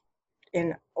oral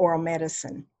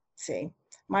medicine. See,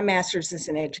 my master's is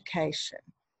in education.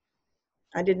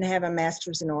 I didn't have a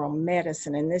master's in oral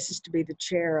medicine, and this is to be the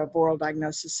chair of oral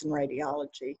diagnosis and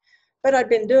radiology. But I'd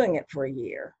been doing it for a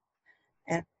year.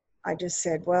 And I just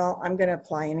said, well, I'm going to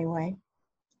apply anyway.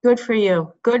 Good for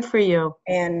you. Good for you.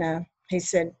 And he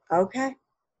said, okay.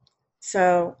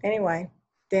 So anyway,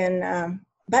 then,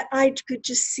 but I could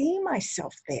just see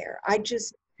myself there. I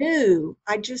just knew.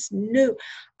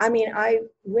 I mean, I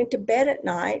went to bed at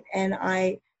night and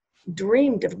I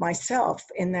dreamed of myself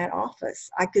in that office.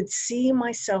 I could see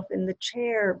myself in the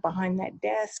chair behind that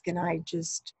desk, and I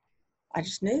just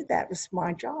knew that was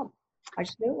my job. I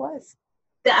just knew it was.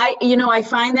 I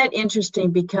find that interesting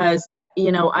because,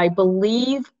 I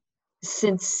believe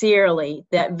sincerely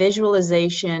that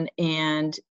visualization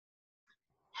and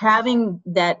having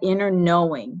that inner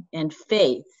knowing and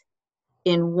faith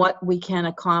in what we can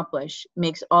accomplish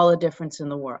makes all the difference in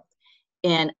the world.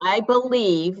 And I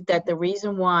believe that the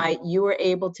reason why you were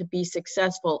able to be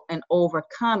successful and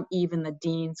overcome even the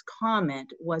dean's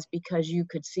comment was because you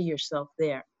could see yourself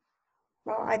there.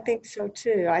 Well, I think so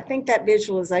too. I think that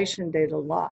visualization did a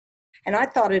lot. And I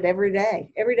thought it every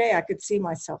day. Every day I could see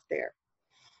myself there.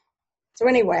 So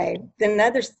anyway, then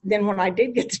when I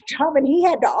did get the job and he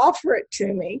had to offer it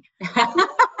to me,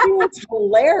 he was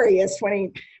hilarious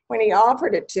when he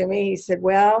offered it to me. He said,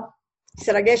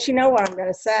 I guess you know what I'm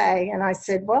going to say. And I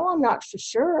said, well, I'm not for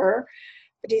sure.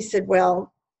 But he said,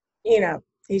 well,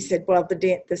 he said, well,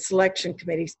 the selection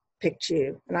committee picked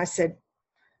you. And I said,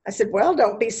 well,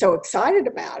 don't be so excited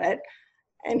about it.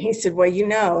 And he said, well, you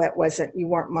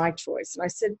weren't my choice. And I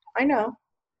said, I know.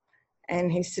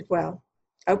 And he said, well,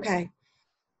 okay.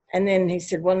 And then he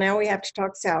said, well, now we have to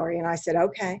talk salary. And I said,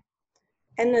 okay.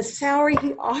 And the salary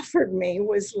he offered me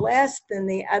was less than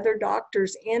the other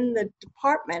doctors in the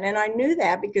department. And I knew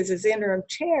that because as interim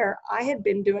chair, I'd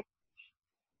been doing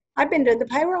the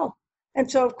payroll. And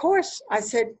so, of course, I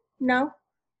said, no,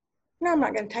 I'm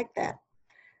not going to take that.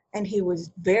 And he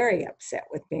was very upset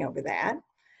with me over that.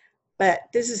 But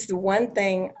this is the one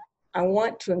thing I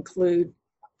want to include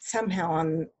somehow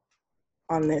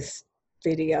on this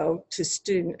video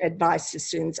to advice to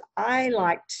students. I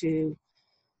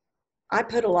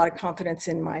put a lot of confidence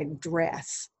in my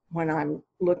dress when I'm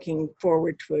looking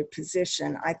forward to a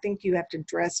position. I think you have to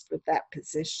dress for that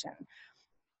position.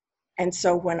 And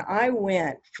so when I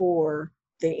went for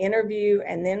the interview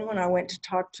and then when I went to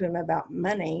talk to him about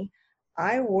money,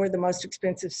 I wore the most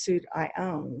expensive suit I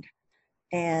owned.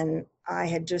 And I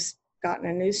had just gotten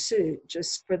a new suit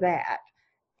just for that.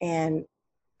 And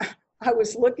I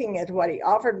was looking at what he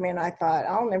offered me and I thought,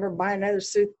 I'll never buy another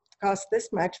suit that costs this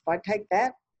much if I take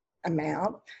that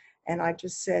amount. And I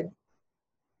just said,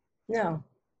 no.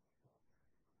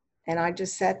 And I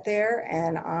just sat there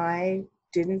and I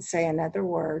didn't say another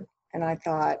word. And I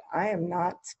thought, I am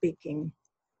not speaking.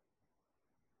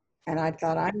 And I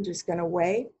thought, I'm just going to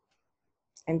wait.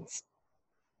 I'm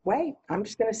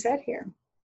just going to sit here.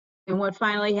 And what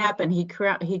finally happened? He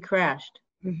crashed.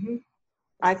 Mm-hmm.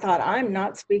 I thought, I'm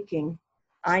not speaking.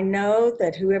 I know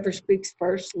that whoever speaks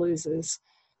first loses.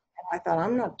 And I thought,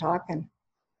 I'm not talking.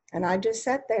 And I just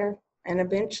sat there. And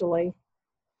eventually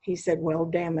he said, well,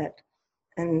 damn it.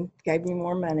 And gave me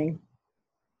more money.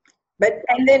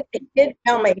 And then he did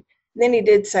tell me, then he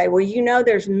did say, well,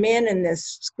 there's men in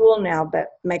this school now that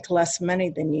make less money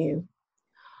than you.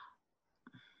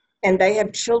 And they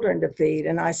have children to feed.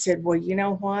 And I said, well, you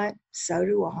know what? So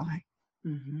do I.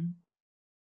 Mm-hmm.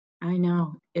 I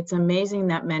know. It's amazing,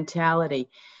 that mentality.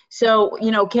 So,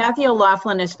 Kathy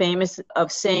O'Laughlin is famous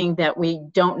of saying that we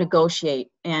don't negotiate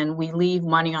and we leave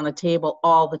money on the table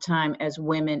all the time as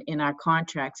women in our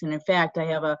contracts. And in fact, I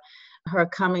have her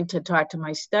coming to talk to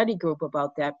my study group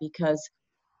about that because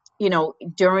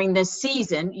during this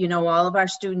season, all of our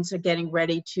students are getting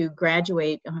ready to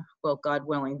graduate. Well, God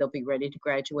willing, they'll be ready to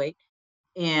graduate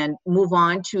and move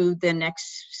on to the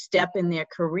next step in their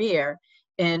career.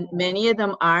 And many of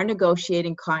them are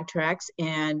negotiating contracts,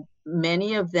 and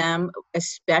many of them,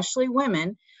 especially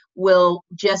women, will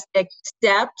just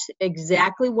accept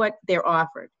exactly what they're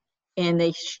offered. And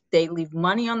they leave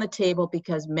money on the table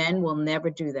because men will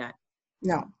never do that.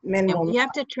 No, men will. We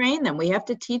have to train them. We have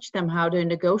to teach them how to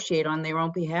negotiate on their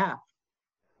own behalf.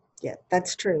 Yeah,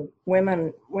 that's true.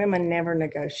 Women never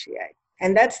negotiate.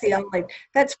 And that's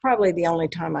probably the only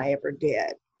time I ever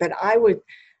did. But I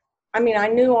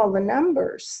knew all the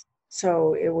numbers.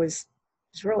 So it was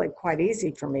really quite easy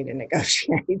for me to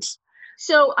negotiate.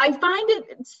 So I find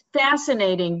it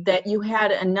fascinating that you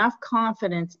had enough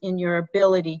confidence in your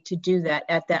ability to do that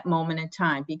at that moment in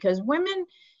time, because women,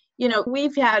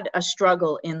 we've had a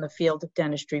struggle in the field of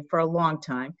dentistry for a long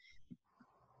time.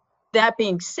 That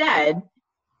being said,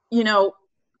 you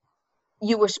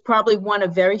were probably one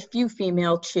of very few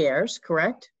female chairs,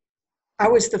 correct? I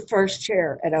was the first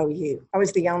chair at OU. I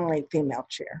was the only female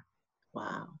chair.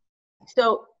 Wow.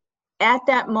 So at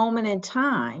that moment in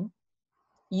time,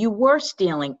 you were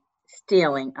stealing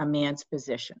a man's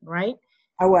position, right?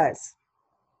 I was.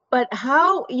 But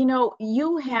how,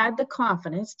 you had the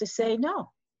confidence to say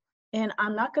no. And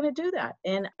I'm not going to do that.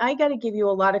 And I got to give you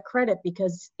a lot of credit,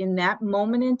 because in that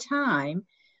moment in time,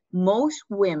 most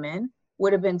women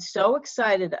would have been so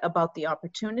excited about the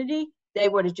opportunity, they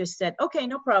would have just said, okay,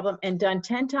 no problem, and done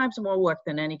 10 times more work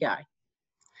than any guy.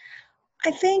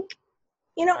 I think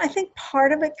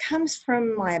part of it comes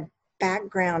from my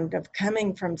background of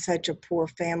coming from such a poor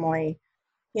family.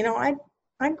 I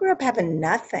grew up having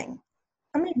nothing.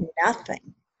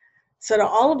 Nothing. So to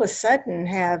all of a sudden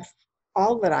have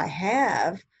all that I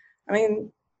have,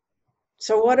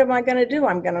 so what am I going to do?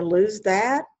 I'm going to lose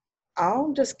that?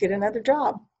 I'll just get another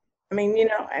job.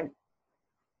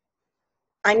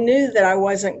 I knew that I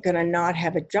wasn't going to not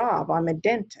have a job. I'm a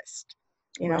dentist.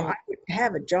 Right. I would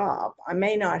have a job. I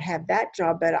may not have that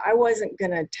job, but I wasn't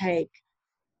going to take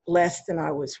less than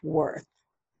I was worth.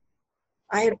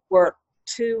 I had worked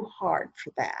too hard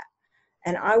for that.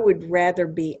 And I would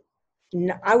rather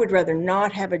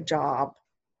not have a job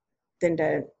than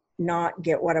to not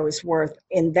get what I was worth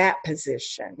in that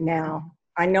position. Now,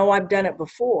 I know I've done it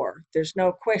before. There's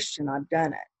no question I've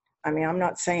done it. I mean, I'm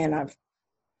not saying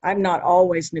I've not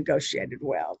always negotiated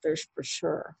well, there's for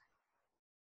sure.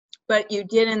 But you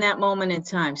did in that moment in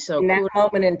time. So In that kudos.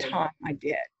 moment in time, I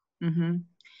did. Mm-hmm.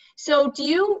 So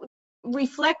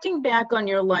reflecting back on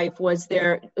your life,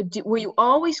 were you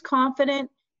always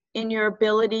confident in your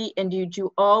ability, and did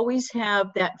you always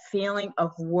have that feeling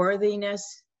of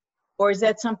worthiness, or is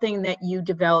that something that you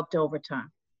developed over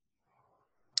time?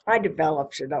 I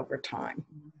developed it over time.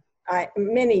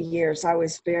 Many years I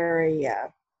was very, I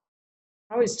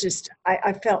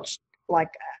felt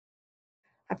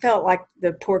like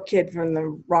the poor kid from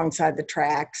the wrong side of the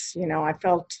tracks. You know, I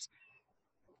felt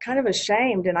kind of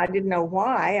ashamed, and I didn't know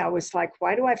why. I was like,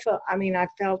 why do I feel, I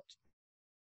felt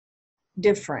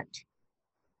different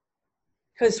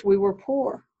because we were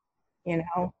poor, you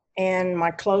know, and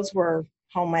my clothes were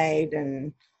homemade,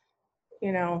 and,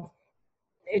 you know,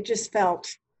 it just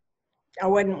felt I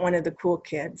wasn't one of the cool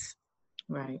kids.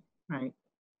 Right, right.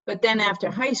 But then after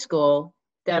high school,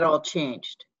 that all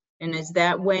changed. And is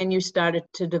that when you started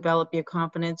to develop your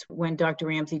confidence, when Dr.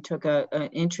 Ramsey took an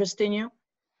interest in you?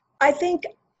 I think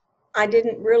I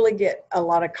didn't really get a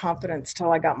lot of confidence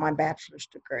till I got my bachelor's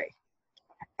degree.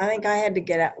 I think I had to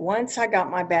get out. Once I got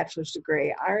my bachelor's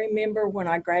degree, I remember when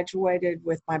I graduated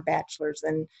with my bachelor's,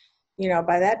 and, you know,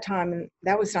 by that time,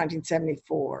 that was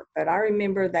 1974, but I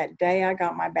remember that day I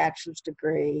got my bachelor's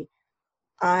degree,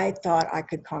 I thought I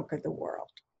could conquer the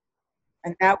world.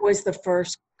 And I was the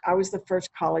first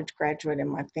college graduate in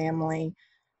my family.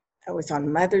 It was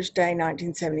on Mother's Day,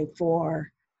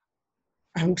 1974.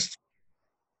 I'm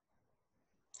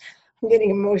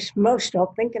getting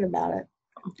emotional thinking about it.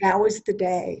 That was the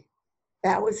day.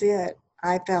 That was it.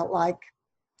 I felt like,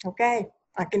 okay,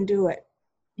 I can do it.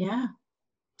 Yeah.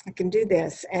 I can do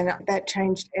this. And that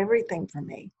changed everything for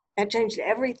me. That changed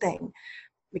everything,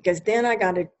 because then I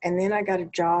got a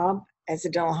job as a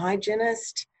dental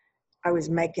hygienist. I was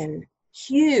making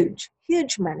huge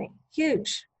money,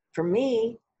 huge. For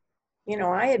me, you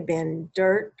know, I had been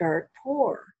dirt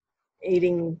poor,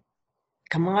 eating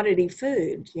commodity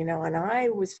food, you know, and I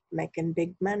was making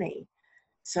big money.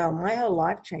 So my whole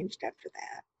life changed after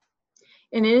that.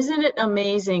 And isn't it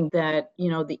amazing that, you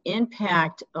know, the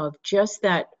impact of just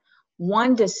that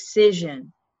one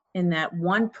decision in that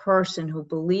one person who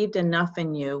believed enough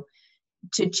in you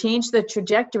to change the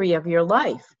trajectory of your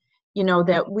life, you know,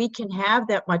 that we can have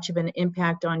that much of an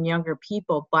impact on younger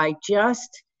people by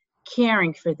just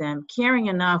caring for them, caring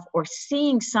enough, or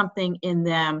seeing something in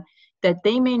them that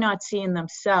they may not see in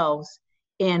themselves,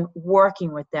 and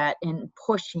working with that and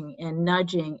pushing and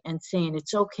nudging and saying,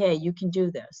 it's okay, you can do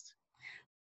this.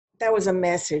 That was a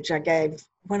message I gave.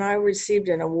 When I received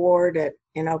an award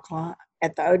in Oklahoma,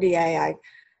 at the ODA,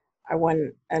 I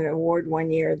won an award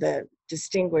one year, the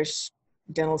Distinguished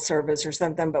Dental Service or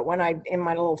something, but in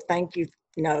my little thank you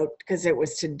note, because it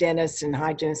was to dentists and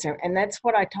hygienists, and that's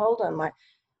what I told them. I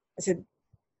said,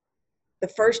 the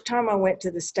first time I went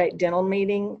to the state dental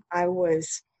meeting, I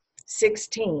was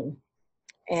 16,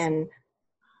 and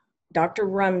Dr.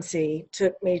 Rumsey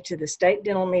took me to the state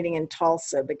dental meeting in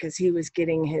Tulsa because he was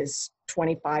getting his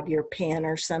 25-year pin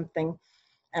or something.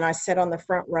 And I sat on the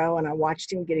front row and I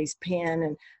watched him get his pin,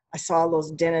 and I saw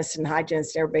those dentists and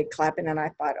hygienists, everybody clapping, and I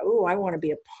thought, oh, I want to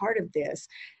be a part of this.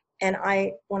 And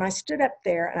when I stood up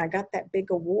there and I got that big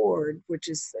award, which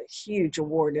is a huge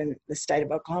award in the state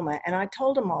of Oklahoma, and I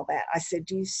told him all that. I said,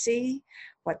 do you see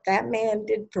what that man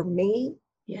did for me?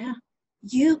 Yeah.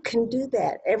 You can do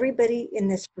that. Everybody in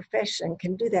this profession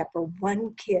can do that for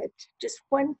one kid, just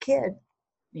one kid.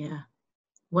 Yeah.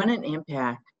 What an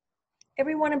impact.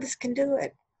 Every one of us can do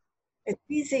it. It's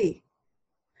easy.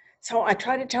 So I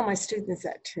try to tell my students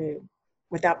that too,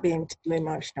 without being too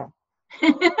emotional.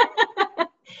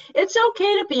 It's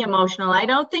okay to be emotional. I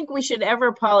don't think we should ever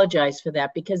apologize for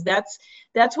that, because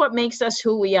that's what makes us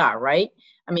who we are, right?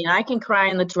 I mean, I can cry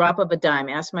in the drop of a dime.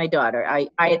 Ask my daughter. I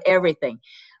had everything.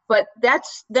 But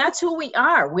that's who we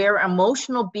are. We're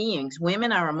emotional beings.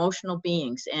 Women are emotional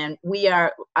beings. And we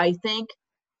are, I think,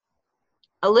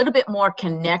 a little bit more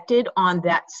connected on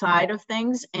that side of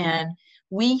things. And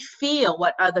we feel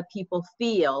what other people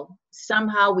feel.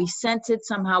 Somehow we sense it.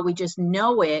 Somehow we just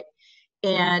know it.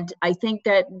 And I think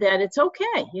that it's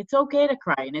okay. It's okay to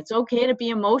cry, and it's okay to be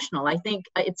emotional. I think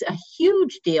it's a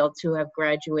huge deal to have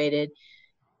graduated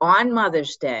on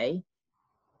Mother's Day,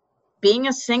 being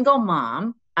a single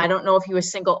mom. I don't know if you were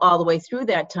single all the way through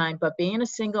that time, but being a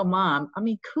single mom, I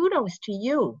mean, kudos to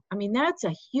you. I mean, that's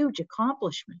a huge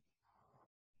accomplishment.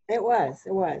 It was.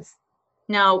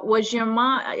 Now, was your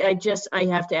mom, I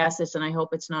have to ask this, and I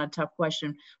hope it's not a tough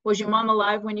question. Was your mom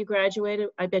alive when you graduated?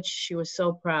 I bet she was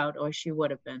so proud, or she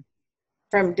would have been.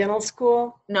 From dental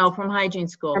school? No, from hygiene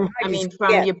school. From hygiene school,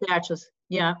 From yeah. your bachelor's.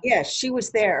 Yeah. Yeah, she was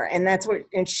there, and that's what,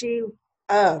 and she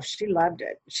loved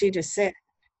it. She said,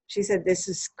 this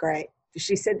is great.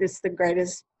 She said, this is the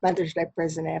greatest Mother's Day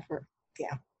present ever.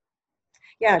 Yeah.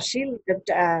 Yeah, she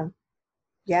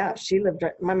lived,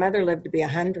 my mother lived to be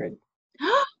 100.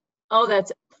 Oh,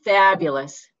 that's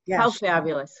fabulous. Yeah, How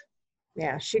fabulous.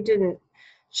 Yeah, she didn't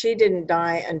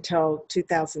die until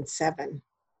 2007.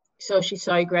 So she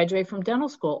saw you graduate from dental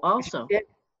school also. She did.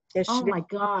 Yes, Oh she did. my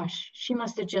gosh. She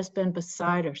must have just been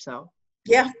beside herself.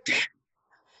 Yeah,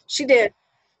 she did.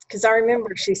 Because I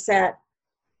remember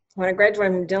when I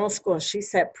graduated from dental school, she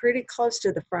sat pretty close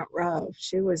to the front row.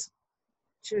 She was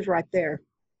right there.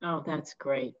 Oh, that's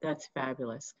great. That's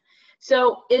fabulous.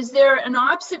 So is there an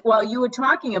obstacle? Well, you were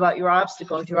talking about your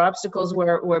obstacles. Your obstacles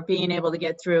were being able to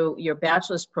get through your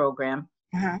bachelor's program.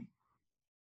 Uh-huh.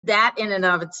 That in and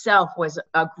of itself was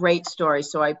a great story.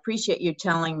 So I appreciate you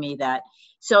telling me that.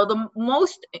 So the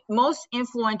most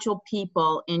influential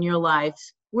people in your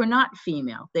lives were not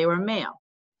female. They were male.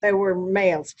 They were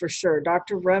males for sure.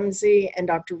 Dr. Rumsey and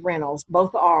Dr. Reynolds,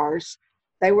 both ours,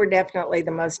 they were definitely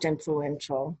the most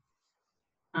influential.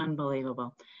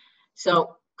 Unbelievable.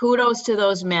 So kudos to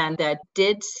those men that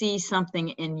did see something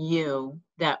in you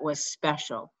that was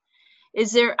special.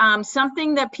 Is there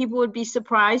something that people would be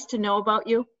surprised to know about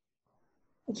you?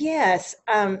 Yes.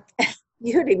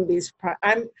 You'd even be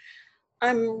surprised.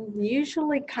 I'm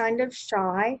usually kind of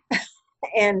shy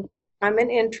and I'm an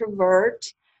introvert,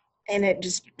 and it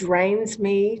just drains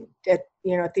me at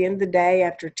the end of the day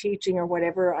after teaching or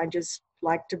whatever. I just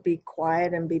like to be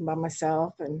quiet and be by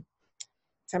myself, and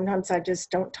sometimes I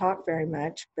just don't talk very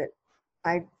much, but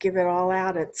I give it all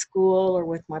out at school or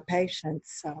with my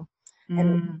patients. So,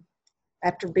 and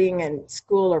after being in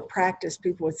school or practice,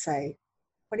 people would say,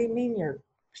 "What do you mean you're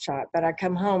shy?" But I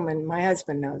come home and my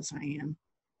husband knows I am.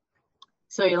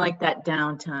 So you like that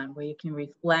downtime where you can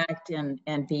reflect and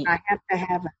be I have to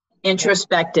have it.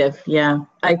 Introspective. Yeah.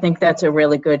 I think that's a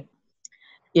really good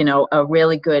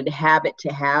habit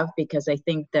to have, because I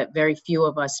think that very few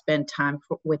of us spend time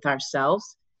with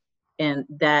ourselves, and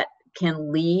that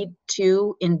can lead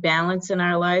to imbalance in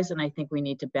our lives. And I think we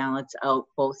need to balance out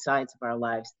both sides of our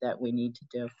lives that we need to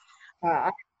do.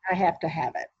 I have to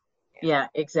have it. Yeah,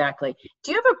 exactly.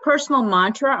 Do you have a personal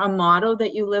mantra, a motto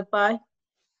that you live by?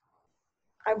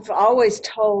 I've always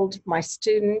told my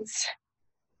students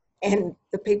and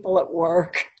the people at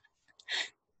work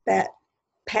that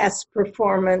past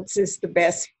performance is the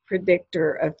best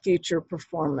predictor of future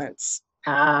performance.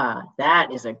 Ah,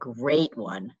 that is a great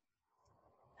one.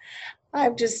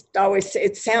 I've just always,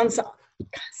 it sounds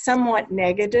somewhat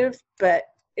negative, but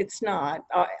it's not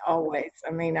always.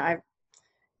 I mean,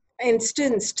 and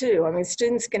students too. I mean,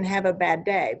 students can have a bad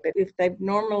day, but if they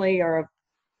normally are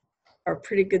a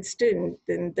pretty good student,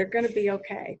 then they're going to be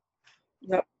okay.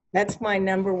 So that's my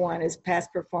number one, is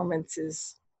past performance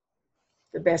is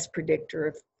the best predictor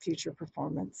of future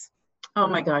performance. Oh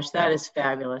my gosh, that is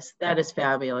fabulous. That is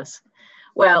fabulous.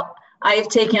 Well, I have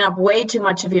taken up way too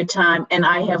much of your time, and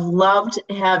I have loved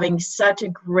having such a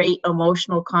great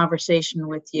emotional conversation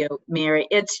with you, Mary.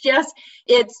 It's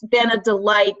been a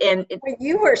delight. And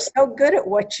you are so good at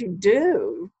what you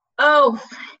do. Oh,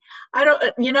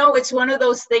 it's one of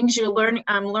those things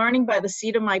I'm learning by the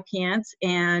seat of my pants,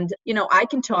 and, I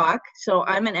can talk, so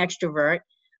I'm an extrovert.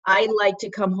 I like to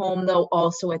come home though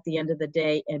also at the end of the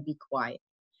day and be quiet.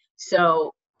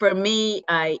 So for me,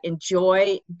 I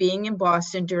enjoy being in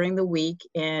Boston during the week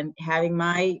and having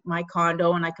my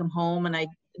condo, and I come home and I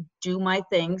do my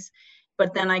things,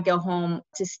 but then I go home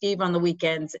to Steve on the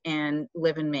weekends and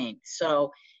live in Maine.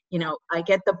 So I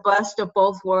get the best of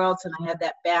both worlds, and I have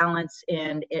that balance,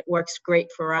 and it works great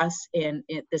for us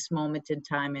at this moment in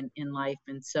time in life.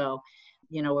 And so,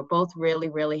 we're both really,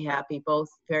 really happy, both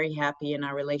very happy in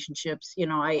our relationships.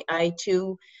 I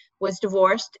too was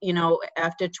divorced,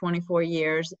 after 24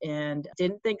 years, and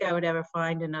didn't think I would ever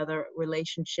find another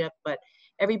relationship, but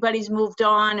everybody's moved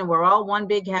on, and we're all one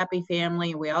big happy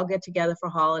family, and we all get together for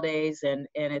holidays, and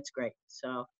it's great.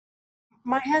 So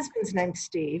my husband's name's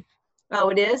Steve. Oh,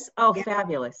 it is? Oh, yeah.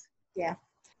 Fabulous. Yeah.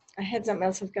 I had something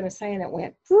else I was going to say, and it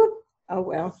went, whoop. Oh,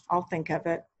 well, I'll think of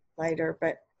it later.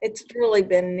 But it's really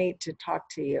been neat to talk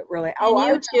to you. Really. And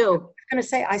you too. I was going to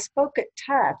say, I spoke at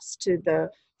Tufts to the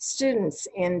students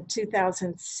in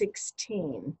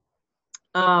 2016.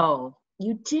 Oh,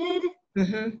 you did?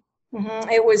 Mm-hmm. Mm-hmm.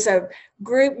 It was a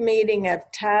group meeting of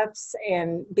Tufts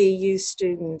and BU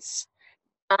students.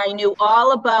 I knew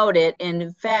all about it. And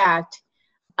in fact,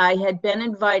 I had been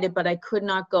invited, but I could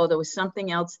not go. There was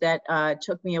something else that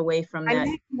took me away from that. I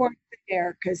knew you weren't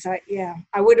there because I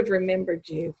would have remembered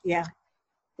you. Yeah.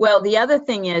 Well, the other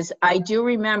thing is, I do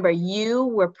remember you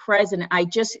were president.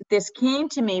 This came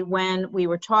to me when we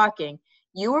were talking.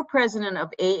 You were president of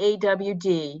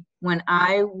AAWD when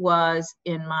I was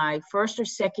in my first or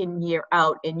second year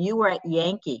out, and you were at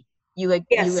Yankee. You had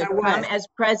come as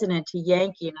president to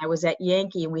Yankee, and I was at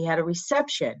Yankee, and we had a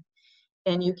reception.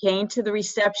 And you came to the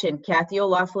reception. Kathy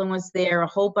O'Loughlin was there. A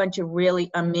whole bunch of really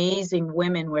amazing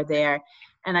women were there.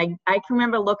 And I can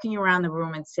remember looking around the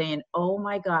room and saying, oh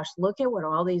my gosh, look at what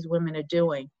all these women are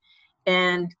doing.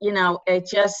 And, it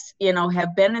just,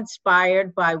 have been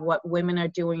inspired by what women are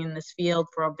doing in this field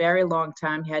for a very long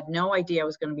time. Had no idea I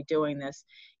was going to be doing this.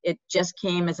 It just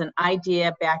came as an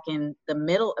idea back in the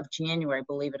middle of January,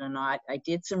 believe it or not. I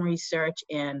did some research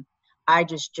and I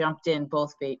just jumped in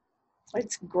both feet.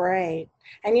 It's great.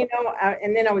 And,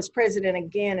 and then I was president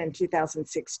again in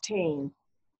 2016.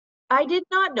 I did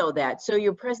not know that. So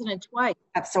you're president twice.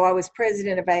 So I was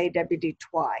president of AAWD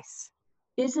twiise.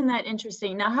 Isn't that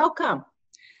interesting? Now, how come?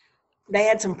 They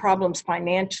had some problems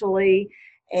financially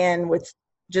and with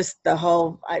just the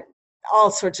whole,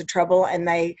 all sorts of trouble. And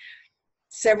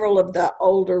several of the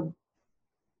older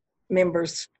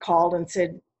members called and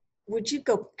said, would you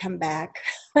come back?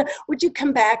 Would you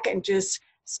come back and just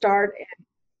start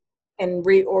and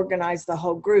reorganize the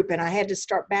whole group? And I had to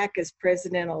start back as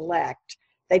president-elect.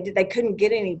 They couldn't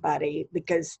get anybody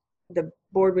because the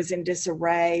board was in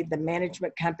disarray. The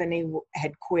management company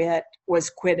was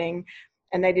quitting,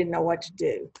 and they didn't know what to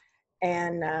do.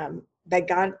 And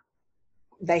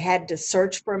they had to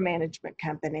search for a management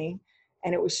company,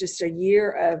 and it was just a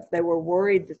year they were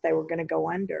worried that they were going to go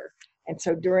under. And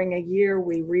so during a year,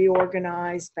 we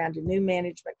reorganized, found a new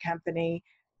management company.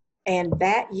 And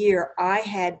that year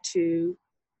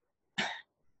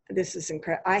this is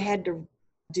incredible, I had to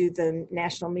do the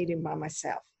national meeting by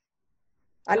myself.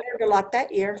 I learned a lot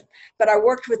that year, but I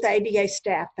worked with the ADA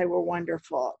staff. They were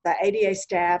wonderful. The ADA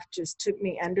staff just took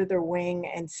me under their wing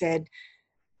and said,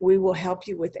 we will help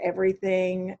you with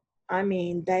everything. I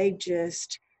mean, they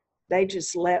just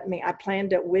let me. I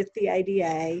planned it with the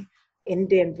ADA in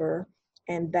Denver,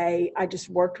 and I just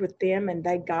worked with them, and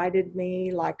they guided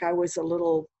me like I was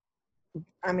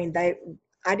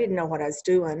I didn't know what I was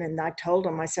doing. And I told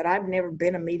them, I said, I've never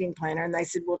been a meeting planner. And they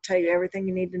said, we'll tell you everything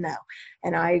you need to know.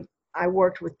 And I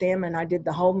worked with them and I did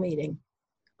the whole meeting.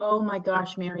 Oh my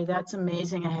gosh, Mary, that's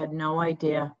amazing. I had no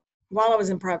idea. While I was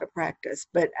in private practice,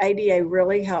 but ADA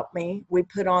really helped me. We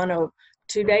put on a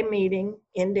 2-day meeting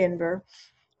in Denver.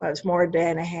 Well, it was more a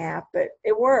day and a half, but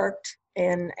it worked.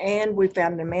 And we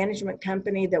found a management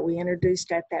company that we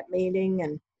introduced at that meeting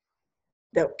and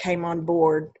that came on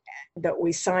board, that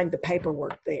we signed the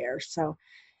paperwork there. So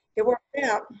it worked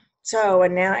out. So,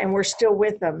 and we're still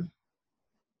with them.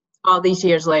 All these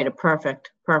years later.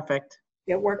 Perfect.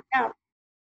 It worked out.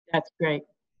 That's great.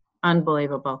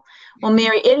 Unbelievable. Well,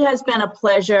 Mary, it has been a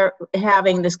pleasure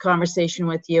having this conversation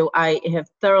with you. I have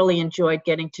thoroughly enjoyed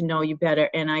getting to know you better.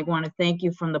 And I want to thank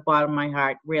you from the bottom of my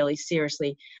heart, really,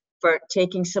 seriously, for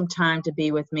taking some time to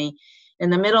be with me. In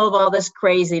the middle of all this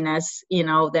craziness,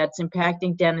 that's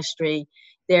impacting dentistry,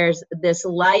 there's this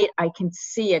light. I can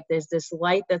see it. There's this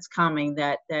light that's coming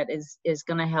that is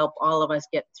going to help all of us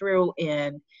get through.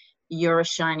 And you're a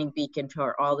shining beacon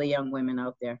for all the young women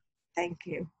out there. Thank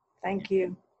you. Thank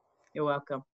you. You're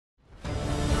welcome.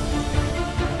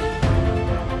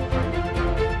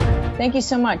 Thank you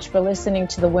so much for listening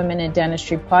to the Women in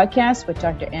Dentistry Podcast with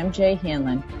Dr. MJ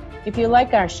Hanlon. If you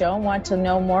like our show and want to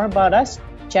know more about us,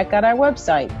 check out our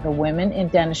website,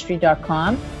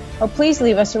 thewomenindentistry.com, or please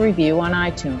leave us a review on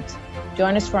iTunes.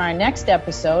 Join us for our next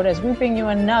episode as we bring you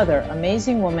another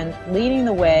amazing woman leading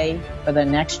the way for the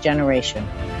next generation.